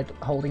preoccupied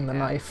holding the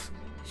knife.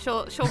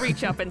 She'll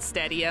reach up and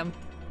steady him.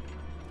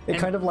 It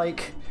kind of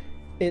like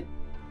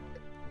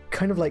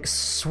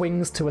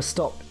swings to a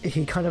stop.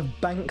 He kind of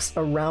banks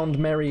around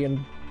Mary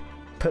and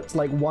puts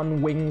like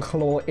one wing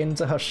claw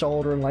into her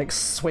shoulder and like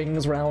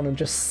swings round and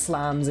just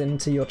slams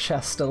into your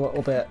chest a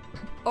little bit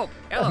Oh,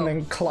 and hello.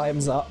 then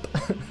climbs up.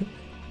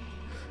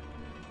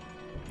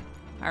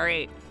 All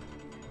right.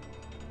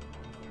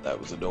 That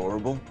was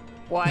adorable.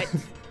 What?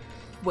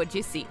 What'd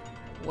you see?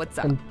 What's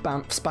up? And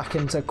bamps back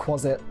into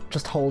Quasit,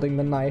 just holding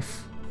the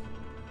knife.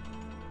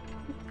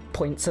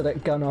 Points it at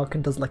Gunark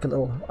and does like a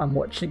little "I'm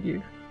watching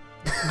you."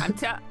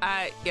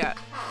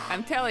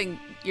 I'm telling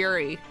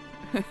Yuri.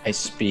 I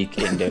speak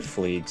into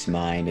Fleeg's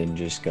mind and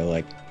just go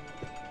like,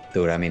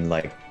 dude, I mean,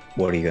 like,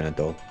 what are you gonna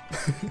do?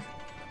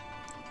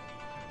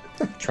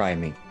 Try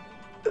me.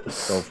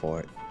 Go for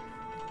it.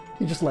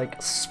 He just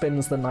like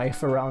spins the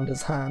knife around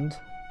his hand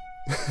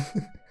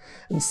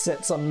and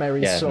sits on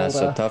Mary's Yeah, shoulder. not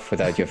so tough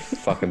without your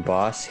fucking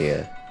boss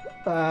here.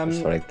 That's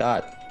what I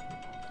thought.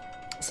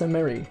 So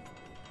Mary,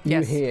 you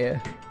Yes.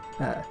 hear,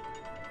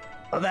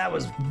 "Oh, that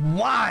was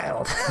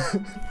wild."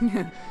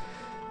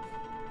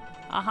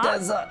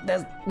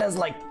 There's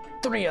like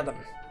 3 of them,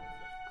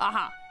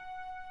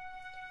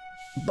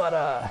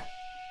 but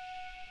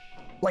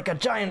like a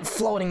giant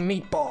floating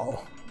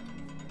meatball,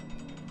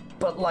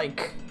 but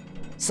like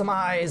some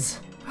eyes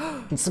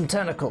and some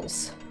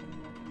tentacles.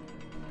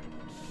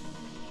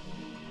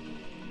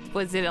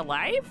 Was it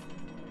alive?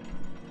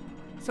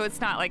 So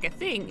it's not like a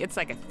thing. It's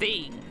like a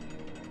thing.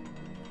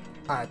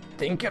 I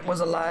think it was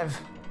alive.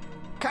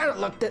 Kind of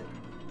looked it.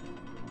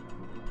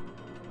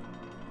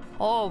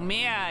 Oh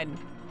man,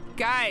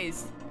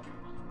 guys,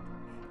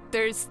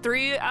 there's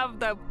 3 of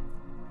the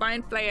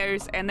mind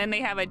flayers, and then they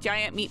have a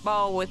giant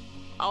meatball with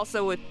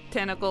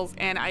tentacles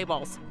and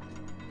eyeballs.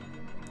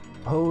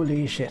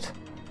 Holy shit.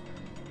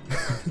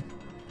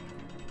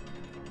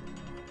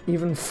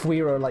 Even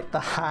Fuiro, like the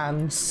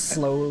hand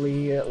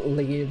slowly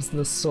leaves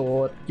the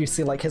sword. You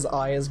see like his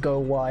eyes go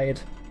wide.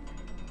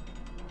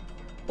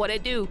 What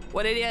it do?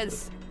 What it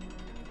is?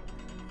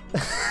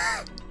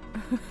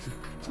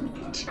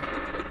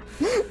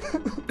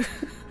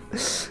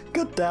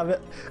 God damn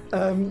it.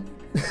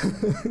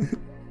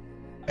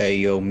 Hey,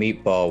 yo,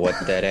 meatball, what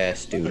that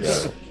ass do,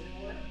 though?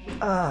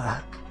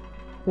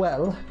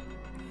 Well,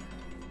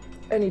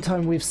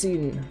 anytime we've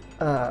seen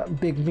a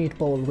big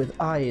meatball with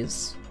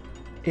eyes,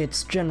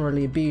 it's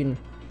generally been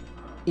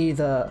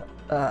either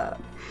a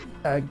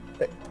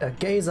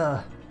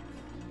gazer,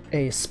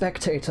 a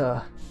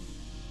spectator,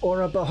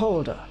 or a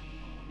beholder.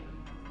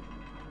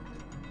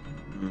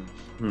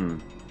 Well,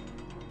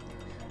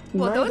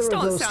 Neither those of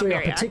don't those sound 3 are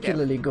very active.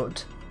 particularly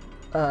good.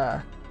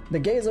 The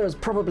gazer is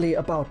probably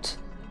about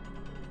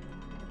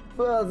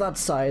that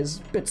size,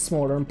 bit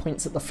smaller, and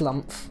points at the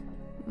flump.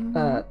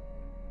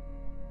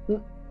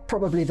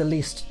 Probably the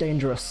least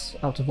dangerous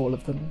out of all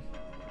of them.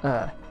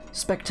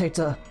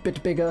 Spectator,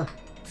 bit bigger,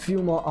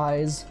 few more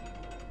eyes,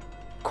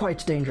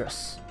 quite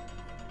dangerous.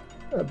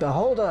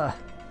 Beholder,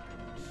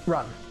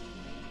 run.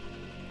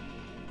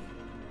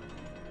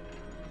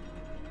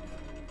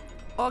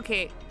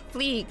 Okay,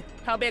 Fleeg,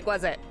 how big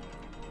was it?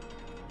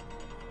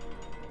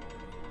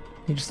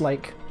 He just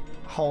like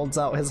holds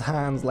out his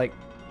hands like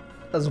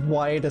as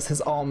wide as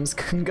his arms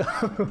can go.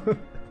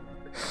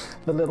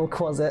 The little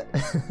Quasit.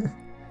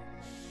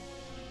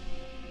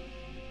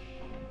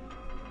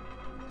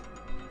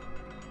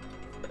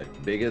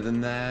 Like, bigger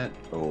than that,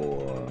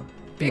 or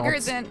Bigger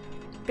Nods. than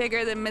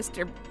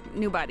Mr.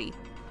 Nobody.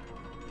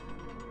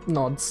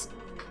 Nods.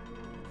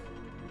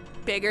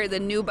 Bigger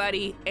than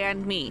Nobody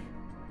and me.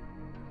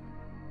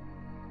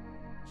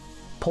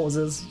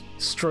 Pauses,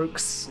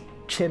 strokes,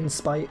 chin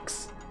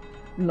spikes.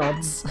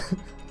 nods.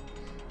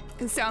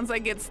 It sounds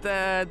like it's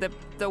the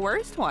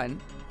worst one.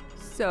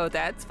 So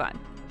that's fun.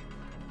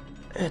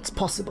 It's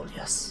possible,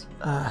 yes.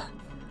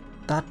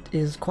 That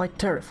is quite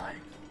terrifying.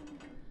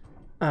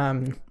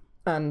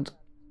 And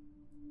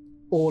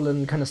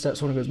Orlin kind of steps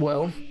forward and goes,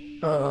 well,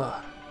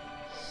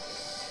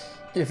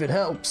 if it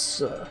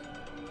helps,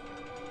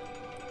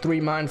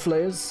 3 mind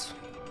flayers,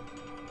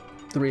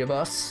 3 of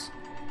us,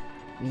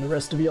 and the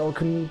rest of y'all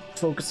can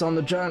focus on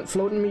the giant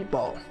floating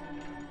meatball.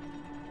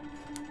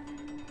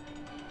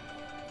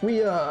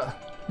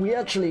 We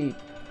actually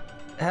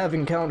have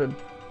encountered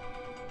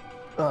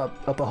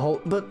a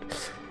beholder,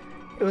 but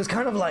it was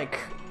kind of like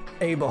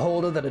a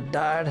beholder that had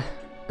died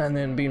and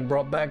then being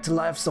brought back to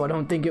life, so I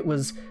don't think it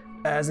was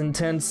as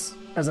intense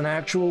as an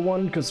actual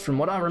one, because from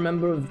what I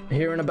remember of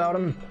hearing about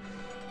them,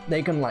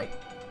 they can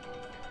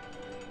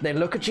they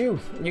look at you,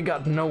 and you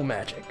got no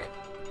magic,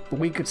 but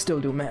we could still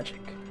do magic.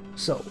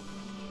 So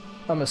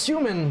I'm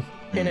assuming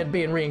in it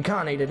being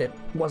reincarnated, it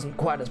wasn't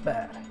quite as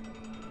bad.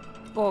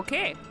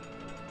 Okay.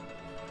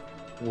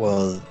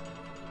 Well,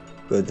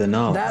 good to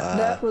know.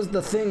 That was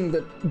the thing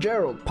that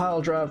Gerald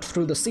pile-drived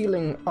through the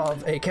ceiling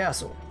of a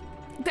castle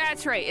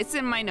That's right. It's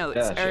in my notes.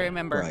 Gotcha. I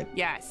remember. Right.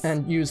 Yes.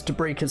 and used to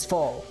break his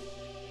fall.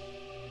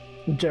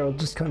 Gerald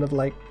just kind of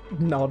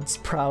nods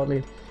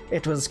proudly.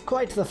 It was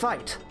quite the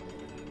fight.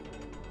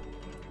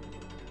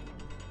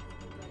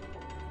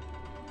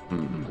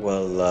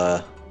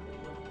 Well,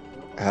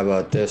 how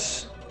about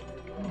this?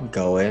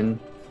 Go in.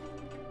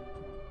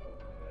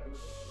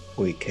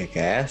 We kick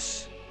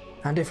ass.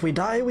 And if we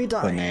die, we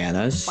die.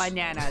 Bananas.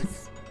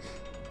 Bananas.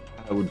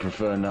 I would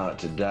prefer not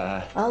to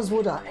die, As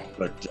would I.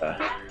 but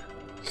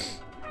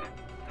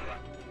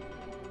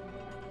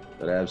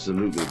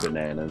absolutely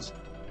bananas.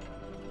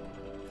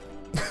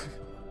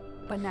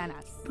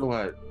 Bananas. So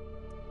I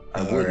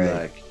All would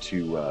right. like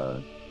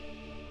to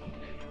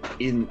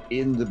in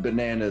the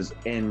bananas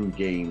end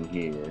game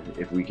here,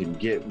 if we can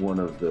get one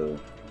of the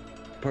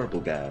purple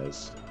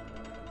guys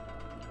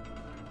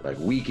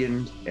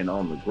weakened and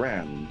on the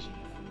ground,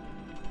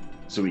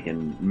 so we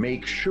can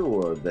make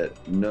sure that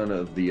none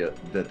of the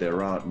that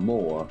there aren't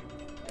more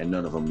and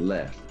none of them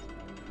left,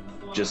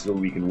 just so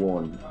we can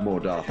warn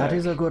Mordor. That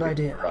is a good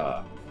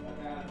idea.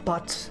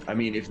 But I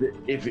mean,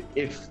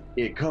 if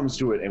it comes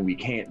to it and we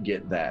can't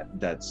get that,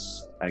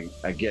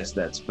 I guess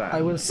that's fine.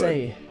 I will but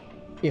say,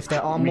 if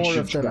there are we more should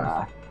of them,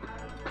 try.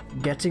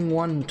 getting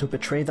one to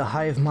betray the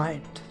hive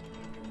mind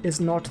is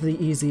not the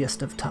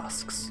easiest of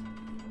tasks.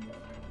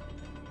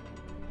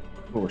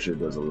 Portia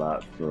does a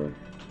lot for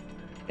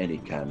any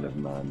kind of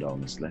mind,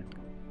 honestly.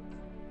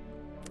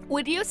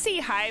 Would you see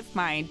hive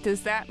mind?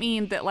 Does that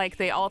mean that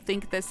they all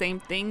think the same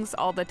things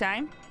all the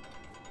time?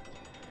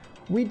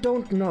 We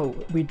don't know.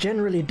 We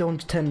generally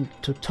don't tend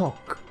to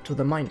talk to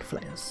the mind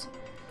flayers.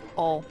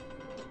 Oh.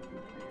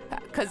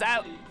 Because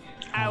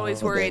I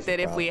was Oh, worried there's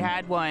a that if we problem.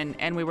 had one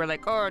and we were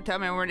like, oh, tell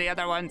me where the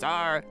other ones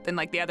are, then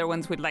the other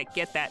ones would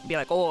get that and be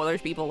like, oh,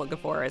 there's people looking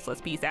for us.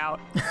 Let's peace out.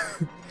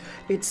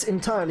 It's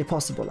entirely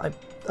possible.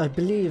 I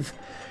believe,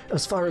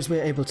 as far as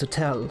we're able to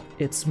tell,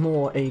 it's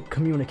more a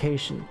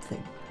communication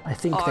thing. I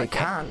think Oh, they okay.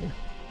 can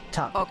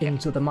tap Okay.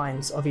 into the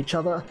minds of each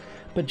other,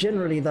 but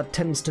generally that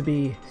tends to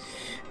be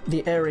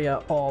the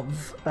area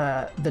of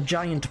the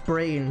giant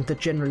brain that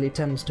generally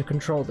tends to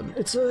control them.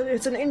 It's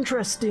an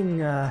interesting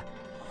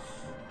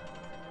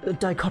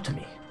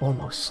dichotomy,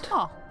 almost,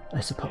 Oh, I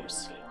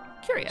suppose.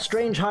 curious.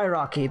 Strange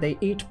hierarchy. They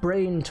eat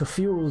brain to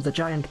fuel the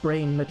giant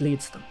brain that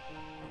leads them.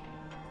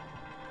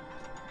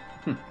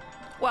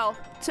 Well,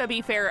 to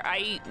be fair, I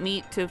eat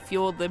meat to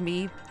fuel the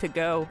me to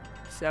go,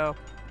 so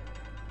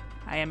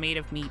I am made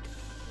of meat.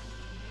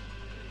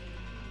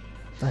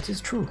 That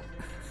is true.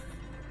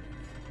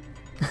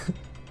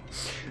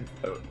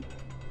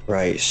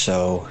 Right,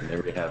 so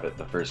There we have it.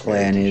 The first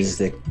plan grade is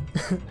teacher.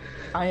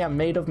 I am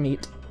made of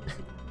meat.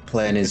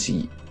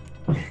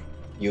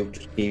 You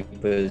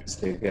keepers,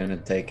 they're gonna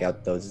take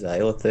out those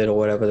Xylithid or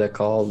whatever they're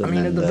called. I And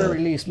mean, then at the very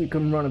least, we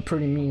can run a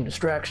pretty mean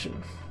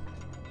distraction.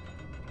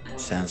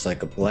 sounds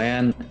like a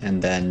plan.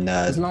 And then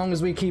As long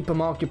as we keep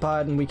them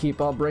occupied and we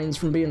keep our brains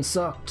from being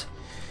sucked,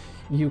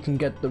 you can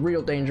get the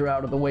real danger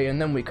out of the way,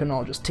 and then we can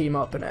all just team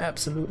up and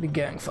absolutely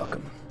gang fuck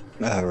them.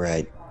 all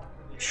right,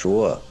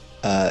 sure.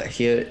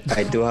 Here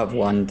I do have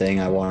one thing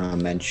I want to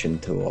mention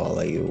to all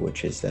of you,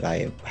 which is that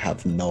I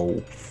have no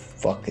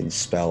fucking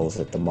spells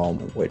at the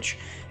moment. Which,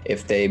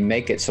 if they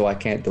make it so I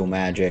can't do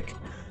magic,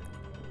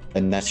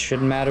 then that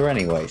shouldn't matter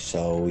anyway.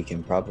 So we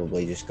can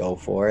probably just go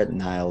for it,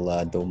 and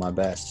I'll do my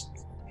best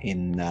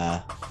in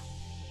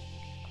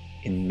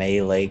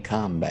melee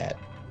combat.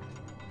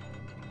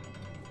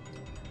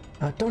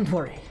 Don't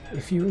worry,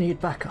 if you need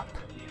backup,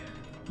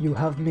 you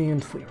have me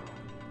and Fuiro.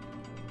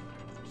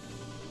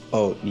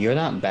 Oh, you're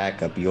not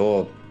backup.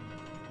 You're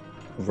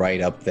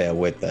right up there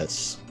with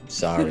us.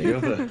 Sorry.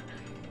 You're the,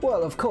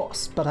 Well, of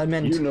course, but I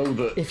meant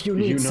if you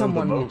need know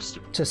someone the most.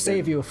 to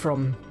save you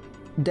from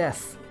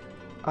death,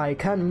 I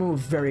can move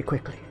very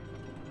quickly.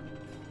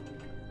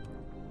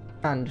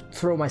 And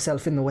throw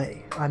myself in the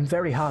way. I'm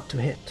very hard to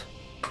hit.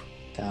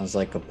 Sounds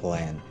like a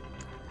plan.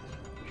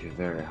 you're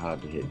very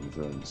hard to hit and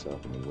throw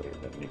yourself in a way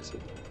that makes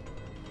it.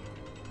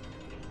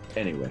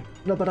 Anyway.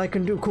 No, but I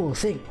can do cool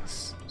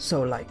things.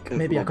 So, like,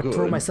 maybe I could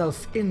throw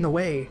myself in the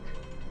way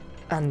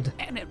and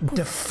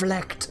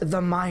deflect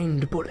the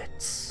mind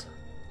bullets.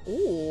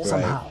 Ooh.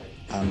 Somehow.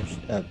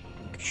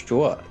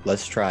 Sure.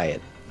 Let's try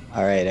it.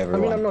 All right,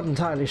 everyone. I mean, I'm not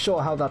entirely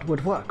sure how that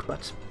would work,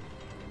 but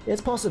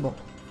it's possible.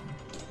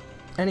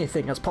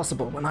 Anything is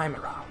possible when I'm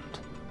around.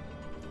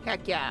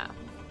 Heck yeah.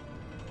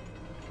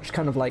 Just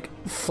kind of like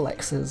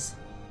flexes,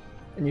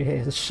 and you hear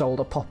his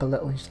shoulder pop a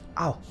little. He's just,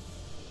 ow.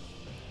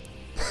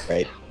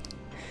 Right.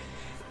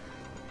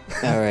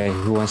 All right.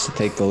 Who wants to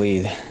take the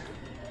lead?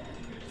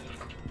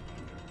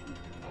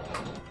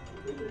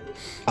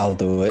 I'll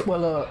do it.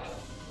 Well,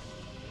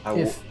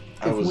 if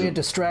we're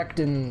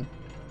distracting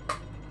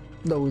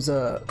those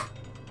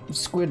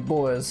squid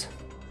boys,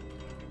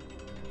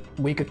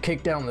 we could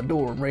kick down the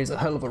door and raise a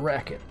hell of a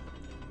racket.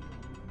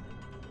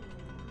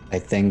 I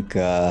think,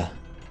 how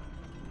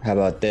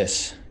about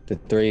this? The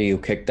three of you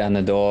kick down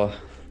the door,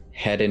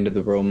 head into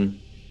the room,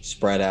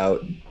 spread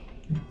out,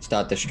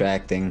 start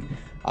distracting.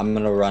 I'm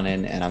gonna run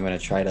in and I'm gonna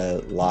try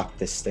to lock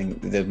this thing.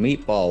 The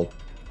meatball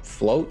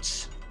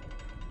floats.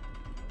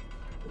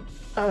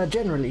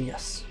 Generally,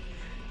 yes.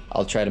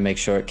 I'll try to make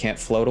sure it can't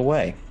float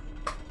away.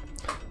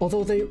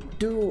 Although they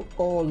do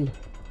all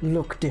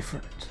look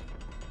different.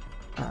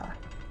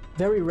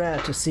 Very rare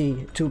to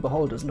see two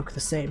beholders look the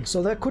same,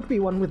 so there could be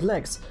one with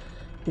legs,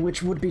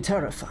 which would be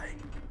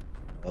terrifying.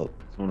 Oh,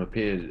 One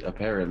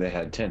apparently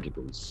had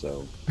tentacles,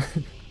 so.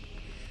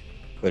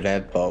 could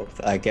have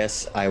both. I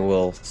guess I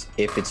will,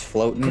 if it's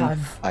floating,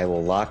 I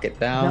will lock it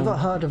down. Never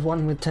heard of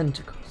one with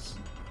tentacles.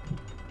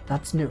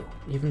 That's new,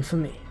 even for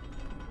me.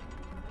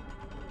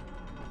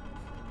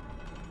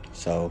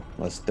 So,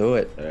 let's do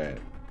it. Alright.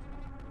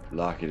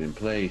 Lock it in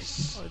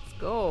place. Let's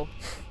go.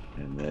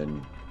 And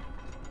then.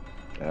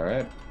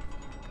 Alright.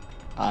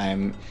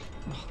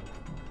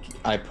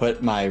 I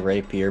put my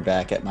rapier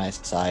back at my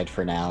side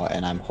for now,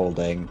 and I'm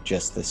holding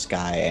just the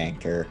sky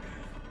anchor,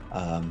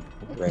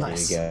 ready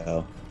Nice. to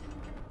go.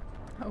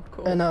 Oh,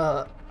 cool. And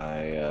I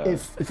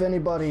if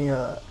anybody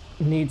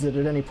needs it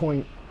at any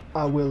point,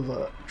 I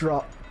will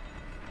drop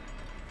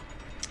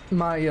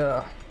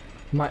my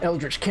my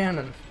Eldritch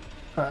Cannon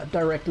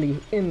directly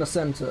in the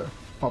center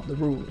of the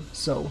room.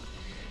 So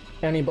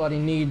anybody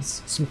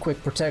needs some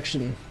quick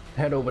protection,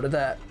 head over to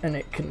that, and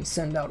it can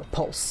send out a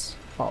pulse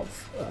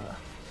of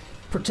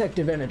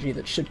protective energy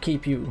that should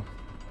keep you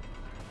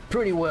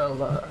pretty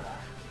well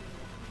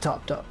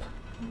topped up.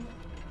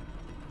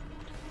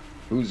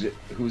 Who's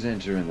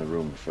entering the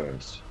room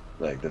first?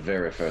 Like the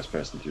very first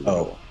person through the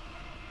Oh. door.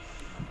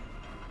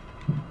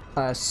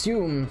 I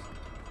assume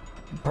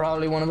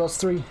probably one of us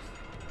three.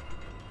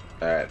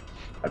 Alright.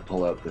 I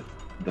pull out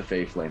the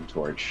Fey Flame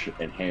torch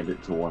and hand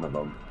it to one of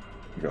them.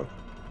 I go,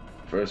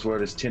 first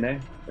word is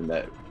Tine, and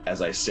that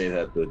as I say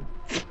that, the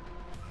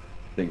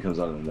thing comes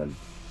on, and then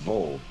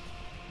Vol.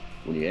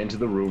 When you enter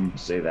the room,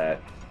 say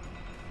that.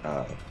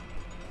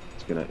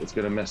 It's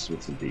gonna mess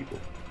with some people.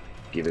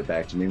 Give it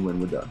back to me when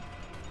we're done.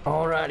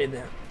 Alrighty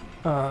then.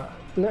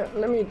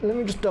 Let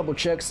me just double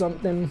check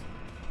something.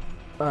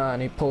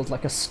 And he pulls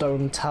like a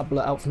stone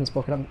tablet out from his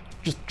pocket. I'm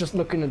just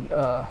looking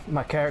at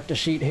my character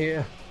sheet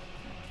here.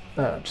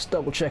 Just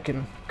double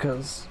checking,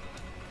 because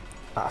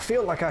I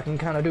feel like I can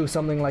kind of do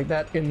something like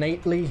that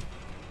innately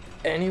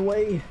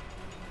anyway.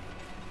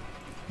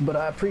 But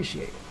I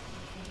appreciate it.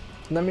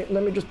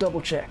 Let me just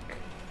double check.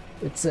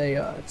 It's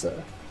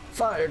a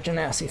fire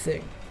genasi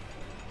thing.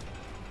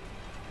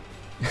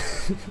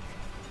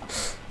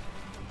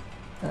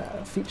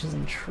 Features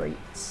and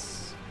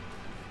traits.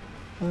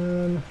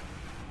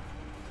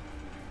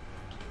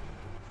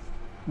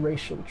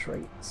 Racial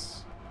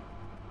traits.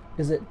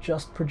 Is it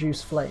just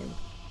produce flame?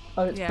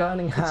 Oh, it's Yeah.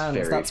 burning It's hands.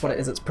 fairy That's what it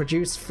fire. is. It's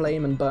produce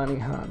flame and burning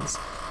hands.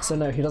 So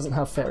no, he doesn't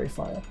have fairy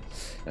fire.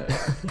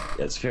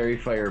 It's fairy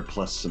fire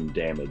plus some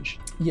damage.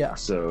 Yeah.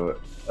 So,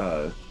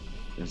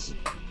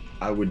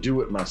 I would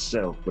do it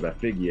myself, but I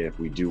figure if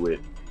we do it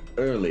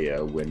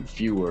earlier, when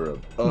fewer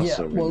of us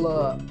Yeah, are in well, the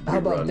room, how we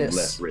about run this?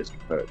 less risk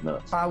of hurting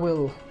us. I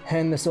will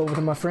hand this over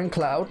to my friend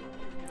Cloud.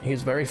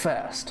 He's very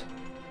fast.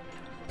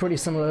 Pretty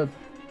similar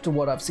to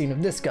what I've seen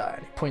of this guy.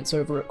 He points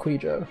over at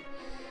Quijo.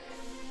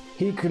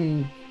 He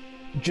can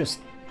just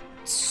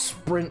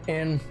sprint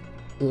in,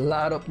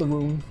 light up the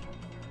room,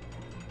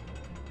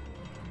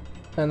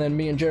 and then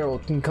me and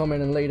Gerald can come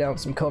in and lay down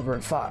some cover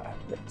and fire.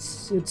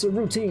 It's a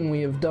routine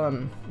we have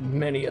done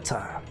many a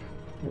time.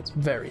 It's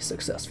very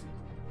successful.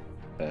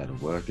 That'll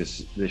work.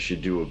 This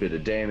should do a bit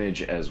of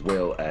damage, as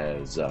well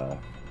as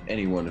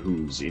anyone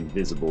who's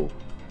invisible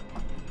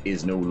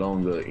is no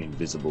longer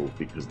invisible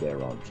because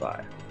they're on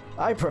fire.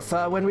 I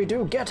prefer when we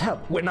do get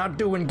help. We're not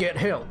doing get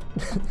help.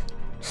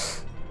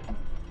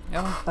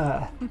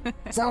 Oh,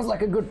 Sounds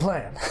like a good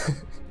plan.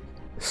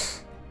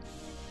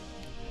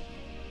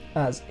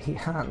 As he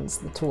hands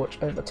the torch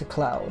over to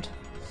Cloud.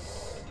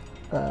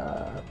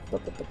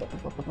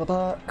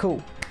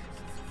 Cool.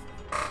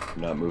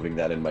 I'm not moving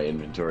that in my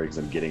inventory because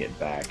I'm getting it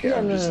back. Yeah,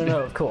 I'm no, just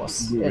no, of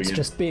course. moving It's it.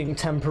 just being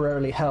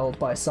temporarily held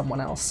by someone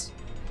else.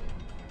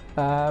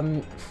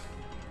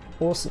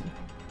 Awesome.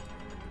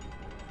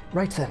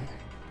 Right then,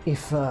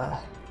 if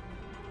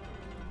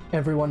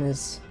everyone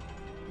is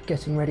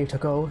getting ready to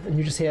go, and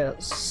you just hear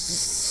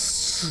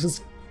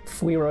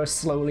Fuiro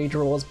slowly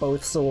draws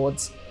both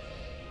swords,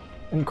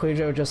 and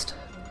Quijo just,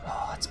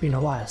 oh, it's been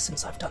a while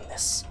since I've done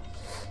this.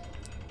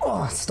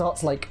 Oh,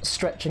 starts like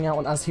stretching out,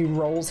 and as he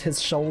rolls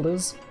his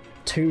shoulders,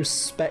 two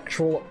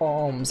spectral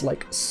arms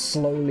like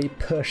slowly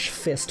push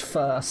fist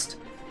first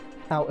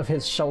out of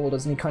his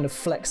shoulders, and he kind of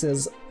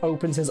flexes,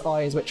 opens his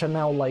eyes, which are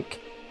now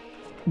like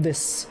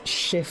this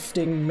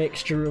shifting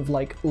mixture of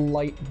like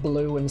light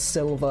blue and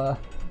silver.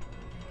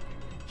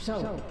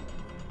 So,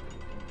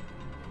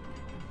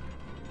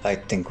 I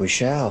think we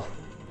shall.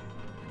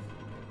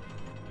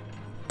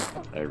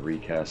 I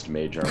recast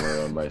mage armor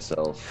on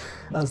myself.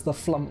 as the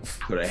flump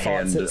Put a farts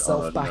hand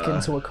itself on, back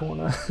into a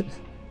corner.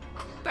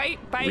 Bye,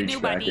 Reach new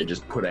back buddy. and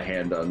just put a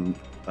hand on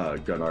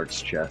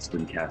Gunnart's chest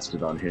and cast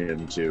it on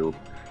him too.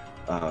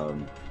 I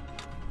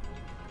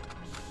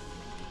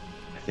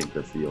think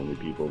that's the only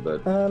people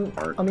that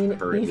aren't I mean,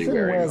 currently Ethan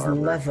wearing wears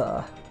armor.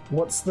 leather.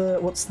 What's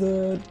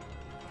the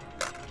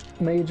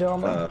mage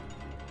armor? Uh,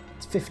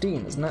 It's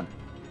 15, isn't it?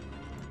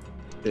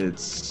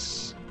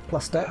 It's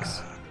Plus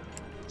dex.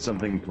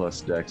 something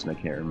plus dex, and I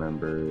can't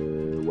remember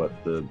what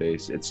the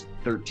base. It's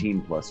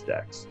 13 plus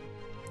dex.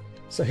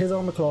 So his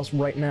armor class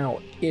right now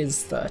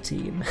is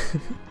 13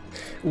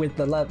 with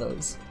the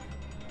leathers.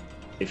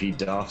 If he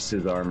doffs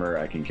his armor,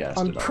 I can cast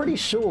I'm it on pretty him.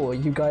 sure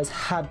you guys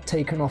had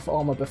taken off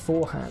armor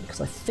beforehand, because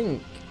I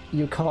think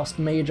you cast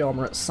mage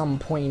armor at some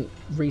point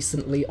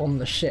recently on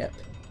the ship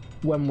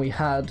when we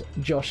had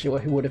Joshua,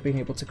 who would have been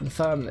able to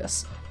confirm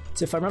this.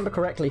 So if I remember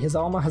correctly, his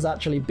armor has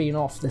actually been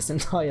off this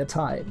entire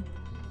time.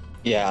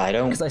 Yeah, I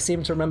don't. Because I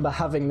seem to remember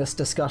having this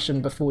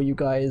discussion before you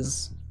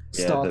guys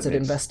Yeah, that started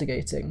makes-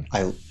 investigating.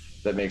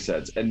 That makes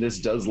sense. And this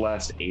does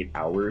last 8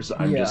 hours.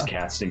 I'm just Yeah.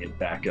 casting it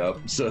back up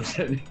so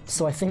that,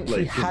 So I think he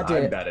like, 'cause had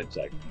I'm it bad at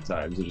tech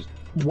times. I just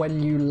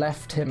when you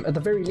left him. At the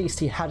very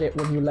least, he had it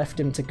when you left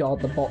him to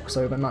guard the box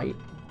overnight.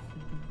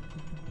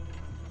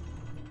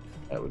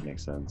 that would make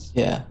sense.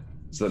 Yeah.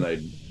 So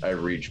then I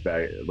reach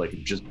back, like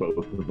just both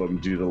of them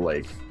do the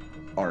like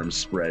arm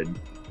spread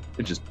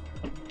and just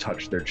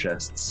touch their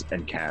chests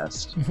and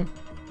cast.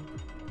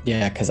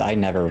 Yeah, because I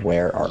never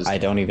wear. Just- I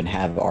don't even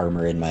have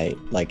armor in my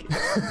like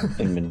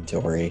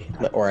inventory,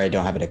 or I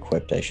don't have it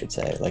equipped. I should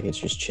say. Like it's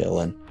just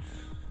chilling.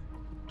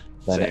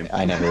 But Same.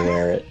 I never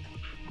wear it.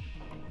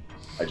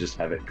 I just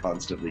have it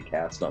constantly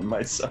cast on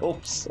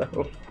myself.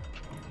 So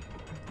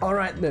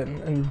Alright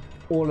then, and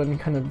Orlan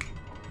kind of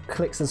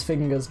clicks his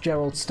fingers.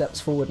 Gerald steps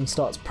forward and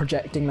starts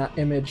projecting that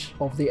image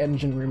of the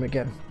engine room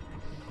again.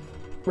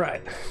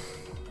 Right.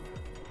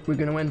 We're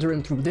gonna enter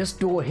in through this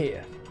door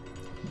here.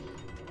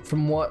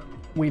 From what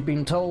we've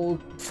been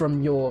told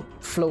from your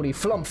floaty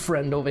flump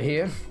friend over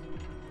here,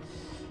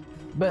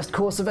 best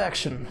course of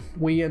action,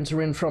 we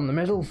enter in from the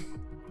middle,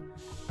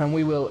 and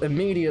we will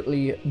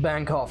immediately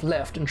bank off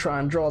left and try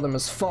and draw them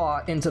as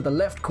far into the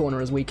left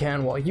corner as we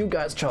can while you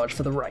guys charge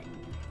for the right.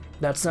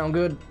 That sound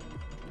good?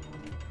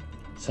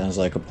 Sounds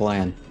like a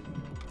plan.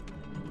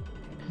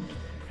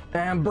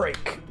 And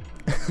break.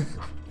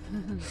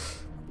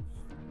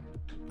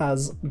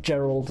 As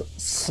Gerald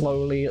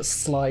slowly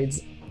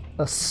slides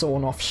a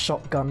sawn-off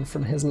shotgun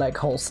from his leg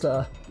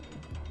holster.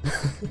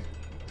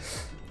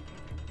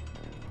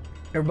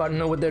 Everybody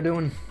know what they're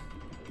doing?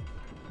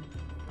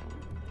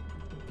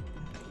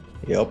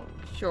 Yep.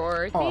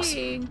 Sure Awesome.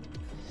 thing.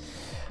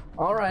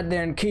 Alright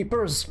then,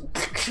 keepers.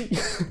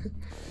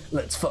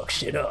 Let's fuck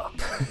shit up.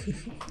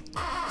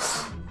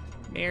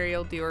 Mary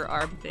will do her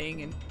arm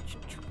thing, and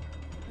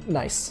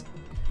Nice.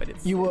 but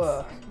it's You,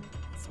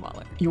 it's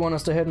smaller. you want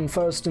us to head in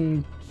first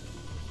and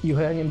you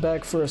hanging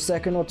back for a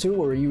second or two,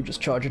 or are you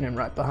just charging in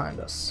right behind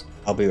us?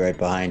 I'll be right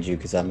behind you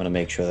because I'm gonna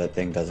make sure that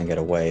thing doesn't get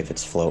away if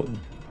it's floating.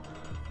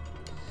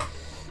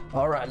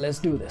 Alright, let's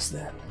do this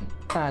then.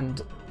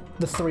 And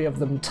the three of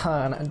them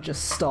turn and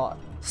just start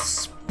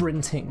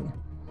sprinting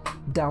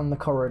down the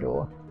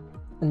corridor.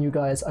 And you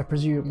guys, I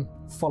presume,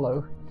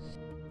 follow.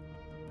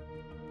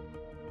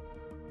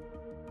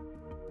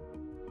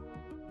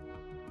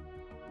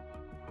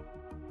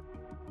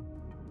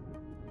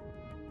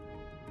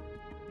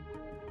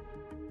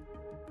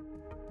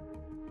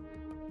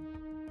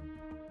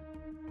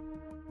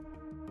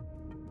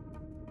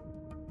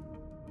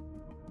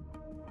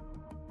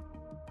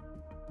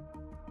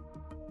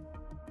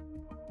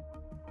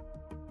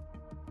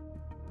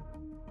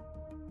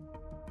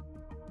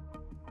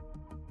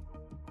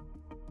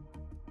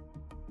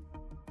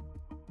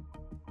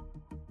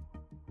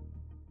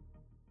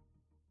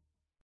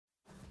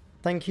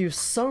 Thank you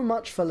so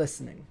much for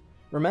listening.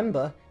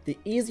 Remember, the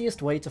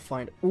easiest way to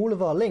find all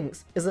of our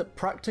links is at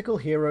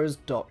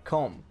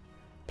practicalheroes.com.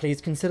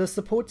 Please consider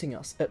supporting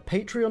us at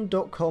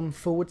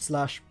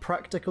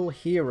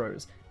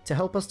patreon.com/practicalheroes to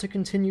help us to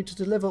continue to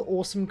deliver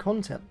awesome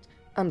content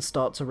and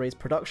start to raise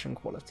production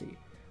quality.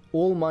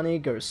 all money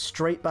goes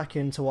straight back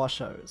into our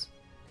shows.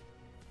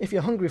 If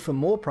you're hungry for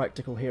more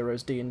Practical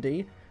Heroes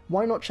D&D,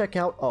 why not check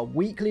out our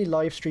weekly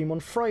livestream on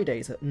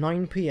Fridays at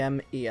 9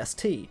 PM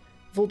EST,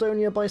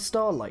 Voldonia by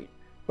Starlight,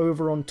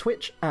 over on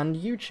Twitch and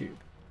YouTube.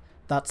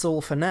 That's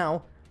all for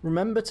now.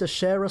 Remember to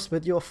share us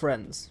with your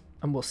friends,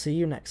 and we'll see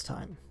you next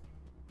time.